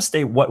just kind of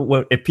state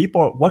what if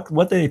people,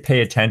 what they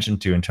pay attention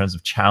to in terms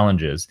of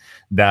challenges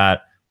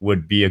that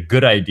would be a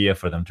good idea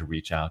for them to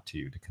reach out to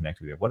you, to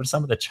connect with you. What are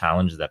some of the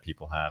challenges that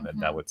people have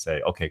and that would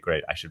say, okay,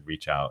 great, I should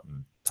reach out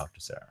and talk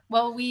to Sarah?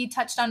 Well, we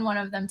touched on one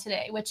of them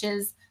today, which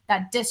is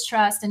that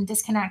distrust and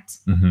disconnect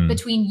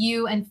between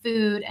you and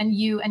food and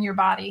you and your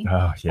body,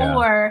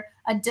 or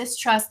a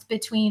distrust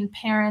between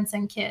parents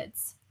and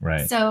kids.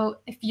 Right. So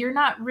if you're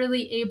not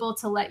really able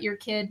to let your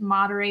kid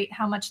moderate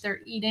how much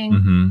they're eating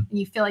and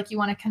you feel like you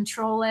want to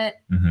control it,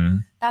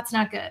 that's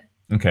not good.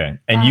 Okay.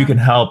 And you can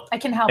help. I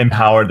can help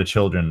empower the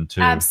children to.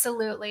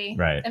 Absolutely.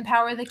 Right.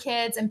 Empower the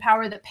kids,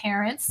 empower the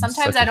parents.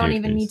 Sometimes I don't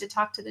even need to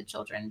talk to the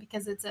children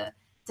because it's a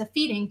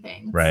feeding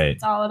thing. Right.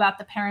 It's all about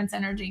the parents'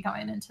 energy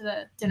going into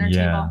the dinner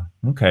table.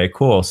 Okay,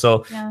 cool. So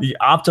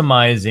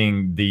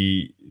optimizing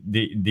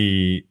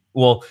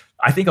well,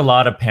 I think a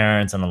lot of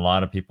parents and a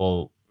lot of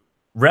people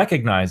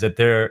recognize that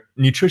their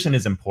nutrition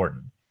is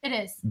important. It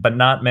is. But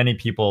not many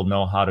people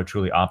know how to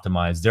truly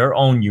optimize their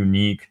own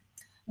unique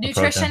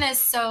nutrition is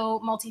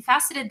so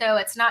multifaceted, though.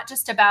 It's not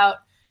just about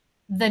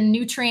the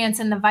nutrients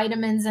and the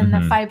vitamins and the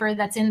fiber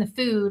that's in the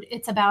food.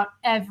 It's about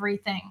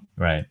everything.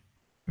 Right.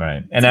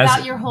 Right. It's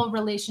about your whole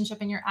relationship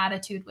and your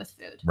attitude with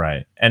food.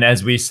 Right. And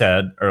as we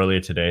said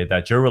earlier today,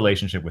 that your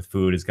relationship with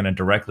food is going to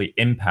directly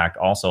impact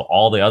also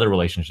all the other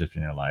relationships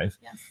in your life,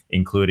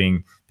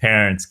 including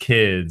parents,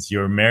 kids,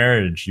 your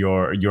marriage,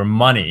 your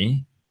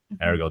money.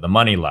 There we go, the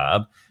money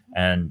lab.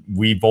 And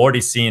we've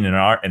already seen in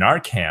our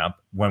camp,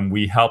 when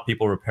we help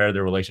people repair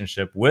their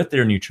relationship with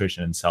their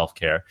nutrition and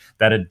self-care,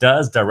 that it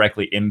does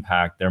directly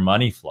impact their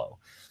money flow.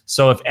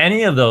 So if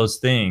any of those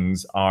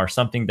things are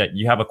something that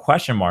you have a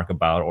question mark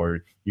about,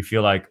 or you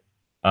feel like,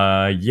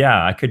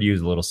 I could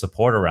use a little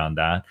support around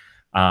that,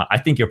 I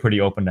think you're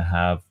pretty open to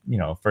have,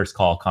 first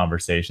call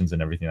conversations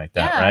and everything like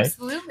that, right?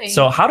 Absolutely.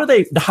 So how do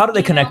they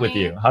connect with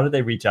you? How do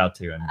they reach out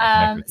to you and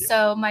connect with you?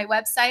 So my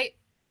website,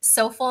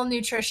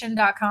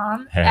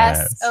 souflnutrition.com,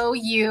 Yes.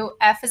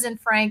 SOUF as in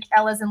Frank,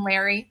 L as in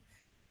Larry,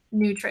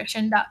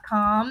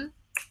 nutrition.com.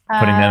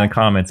 Putting that in the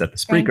comments at the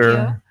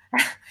speaker.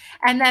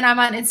 And then I'm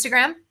on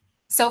Instagram,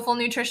 Soufl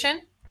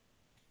Nutrition.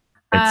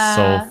 It's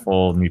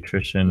Soufl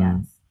Nutrition.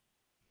 Yes.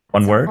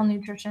 One word? Soufl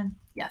Nutrition.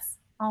 Yes.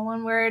 All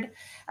one word.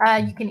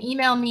 You can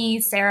email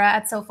me, Sarah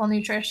at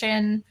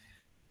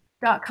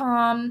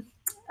souflnutrition.com.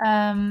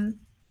 And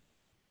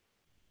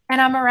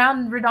I'm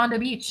around Redondo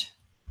Beach.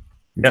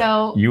 Yep.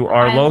 So you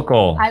are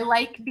local. I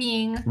like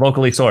being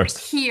locally sourced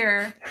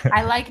here.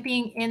 I like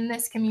being in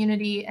this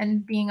community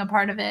and being a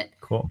part of it.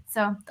 Cool.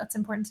 So that's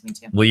important to me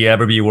too. Will you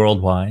ever be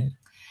worldwide?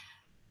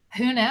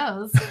 Who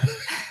knows?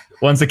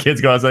 Once the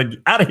kids go, I was like,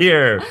 out of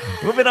here,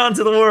 moving on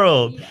to the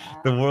world. Yeah.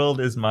 The world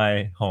is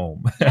my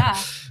home. Yeah.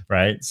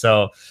 Right.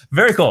 So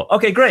very cool.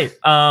 Okay, great.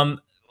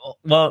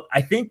 Well,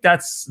 I think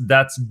that's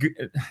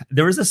good.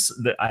 There was this,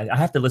 I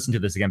have to listen to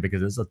this again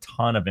because there's a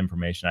ton of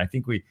information. I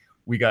think we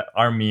got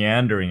our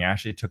meandering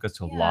actually took us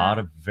to a lot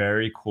of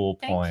very cool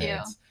points.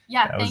 Thank you.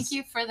 Yeah, thank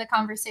you for the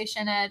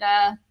conversation.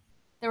 And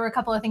there were a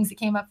couple of things that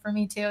came up for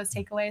me too as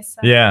takeaways.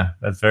 So. Yeah,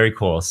 that's very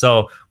cool.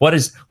 So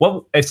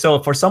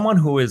so for someone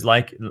who is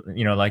like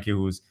you,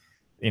 who's,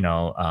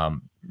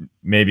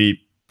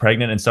 maybe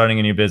pregnant and starting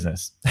a new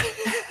business,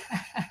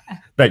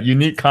 that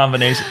unique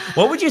combination,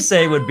 what would you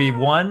say would be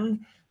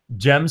one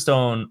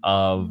gemstone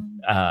of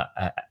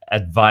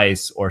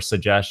advice or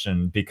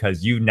suggestion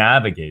because you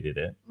navigated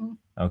it?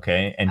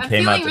 Okay. And I'm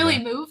came out feeling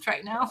really moved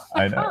right now.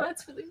 I know. Oh,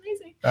 that's really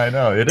amazing. I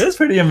know. It is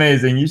pretty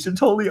amazing. You should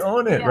totally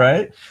own it,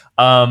 right?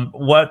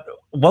 What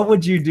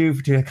would you do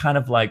to kind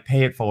of like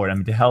pay it forward? I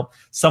mean, to help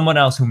someone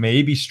else who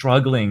may be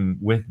struggling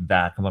with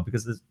that come up,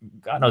 because there's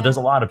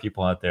a lot of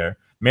people out there,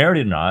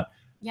 married or not,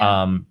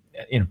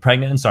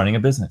 pregnant and starting a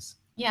business.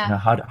 Yeah.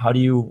 How do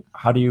you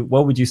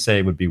what would you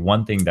say would be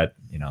one thing that,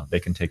 they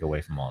can take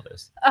away from all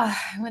this? I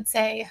would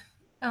say,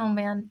 oh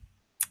man,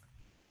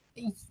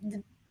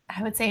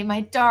 I would say,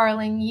 my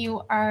darling,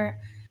 you are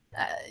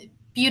a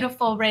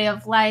beautiful ray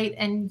of light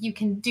and you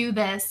can do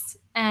this,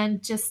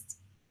 and just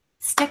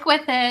stick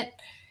with it.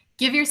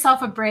 Give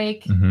yourself a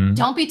break.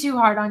 Don't be too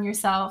hard on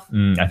yourself.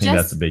 I think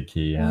that's a big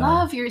key. Yeah.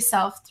 Love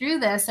yourself through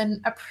this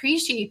and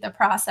appreciate the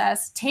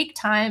process. Take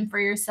time for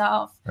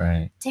yourself.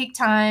 Right. Take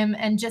time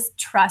and just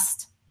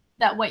trust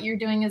that what you're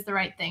doing is the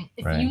right thing.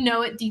 If you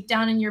know it deep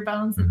down in your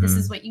bones that this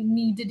is what you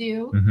need to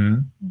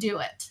do, do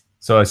it.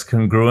 So it's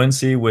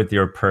congruency with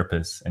your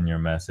purpose and your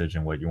message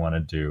and what you want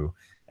to do,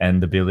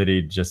 and the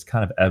ability to just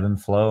kind of ebb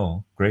and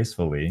flow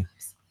gracefully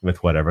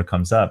with whatever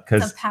comes up.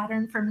 Because it's a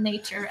pattern from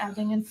nature,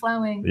 ebbing and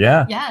flowing.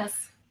 Yeah. Yes.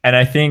 And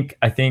I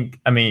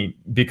mean,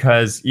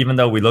 because even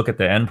though we look at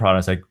the end product,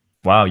 it's like,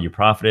 wow, you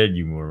profited,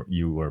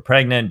 you were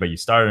pregnant, but you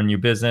started a new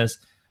business.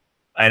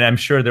 And I'm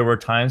sure there were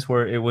times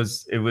where it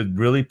would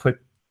really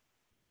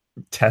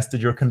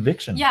tested your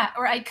conviction. Yeah,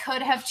 or I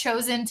could have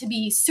chosen to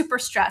be super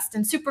stressed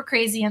and super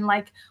crazy and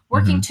like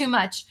working too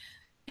much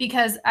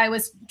because I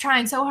was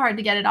trying so hard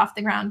to get it off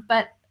the ground,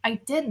 but I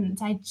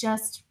didn't. I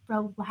just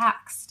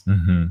relaxed.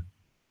 And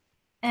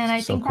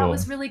I think that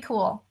was really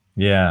cool.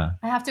 Yeah.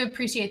 I have to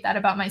appreciate that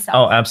about myself.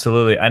 Oh,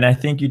 absolutely. And I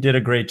think you did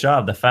a great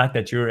job. The fact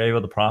that you were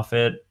able to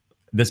profit,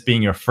 this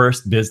being your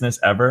first business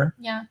ever,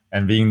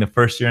 and being the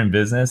first year in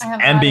business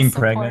and being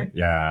pregnant.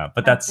 Yeah.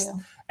 But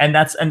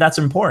that's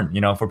important,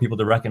 you know, for people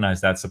to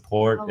recognize that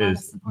support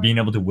is being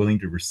able to willing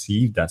to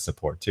receive that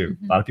support too.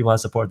 A lot of people have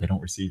support, they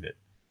don't receive it.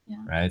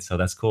 Right. So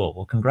that's cool.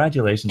 Well,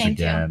 congratulations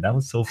again. That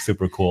was so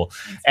super cool.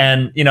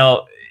 And, you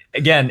know,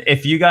 again,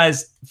 if you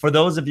guys, for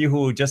those of you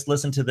who just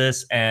listen to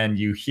this and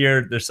you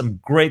hear there's some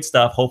great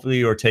stuff, hopefully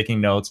you're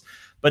taking notes,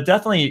 but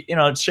definitely, you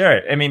know, share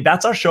it. I mean,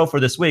 that's our show for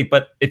this week.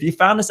 But if you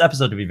found this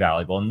episode to be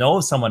valuable, know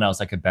of someone else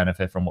that could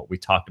benefit from what we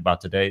talked about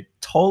today,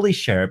 totally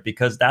share it,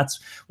 because that's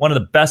one of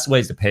the best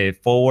ways to pay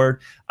it forward.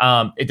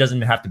 It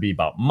doesn't have to be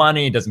about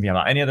money. It doesn't be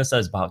about any other stuff.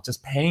 It's about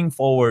just paying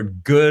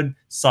forward good,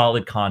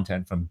 solid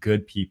content from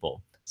good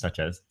people, such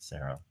as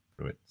Sarah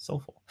Pruett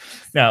Soufl.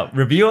 Now,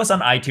 review us on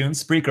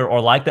iTunes, Spreaker, or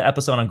like the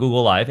episode on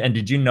Google Live. And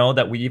did you know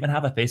that we even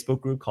have a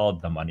Facebook group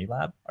called The Money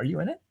Lab? Are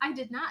you in it? I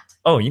did not.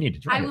 Oh, you need to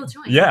join. I will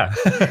join. Yeah.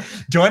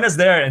 Join us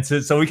there. And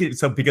so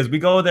because we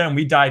go there and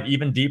we dive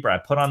even deeper. I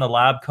put on the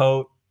lab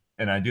coat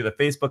and I do the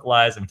Facebook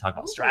lives and we talk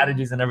about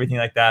strategies and everything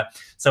like that.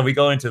 So we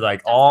go into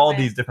like all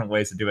these different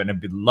ways to do it. And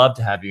we'd love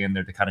to have you in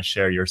there to kind of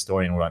share your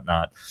story and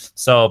whatnot.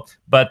 So,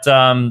 but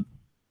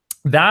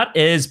that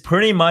is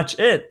pretty much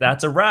it.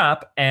 That's a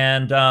wrap.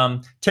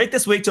 And take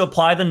this week to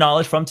apply the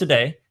knowledge from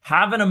today.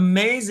 Have an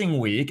amazing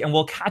week. And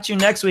we'll catch you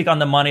next week on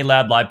the Money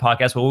Lab Live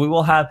podcast, where we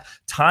will have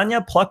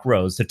Tanya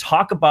Pluckrose to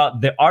talk about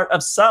the art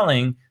of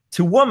selling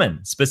to women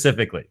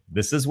specifically.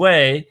 This is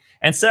Wei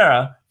and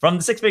Sarah from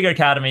the Six Figure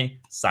Academy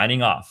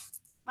signing off.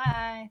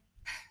 Bye.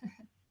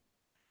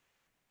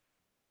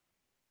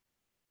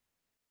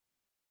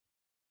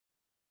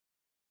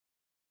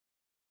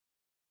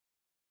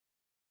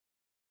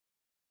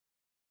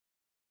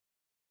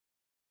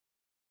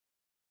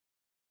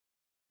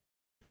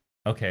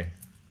 Okay.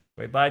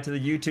 Wait, bye to the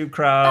YouTube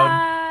crowd.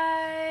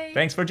 Bye.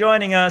 Thanks for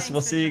joining us. We'll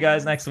see you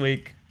guys next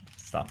week.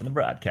 Stop in the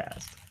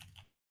broadcast.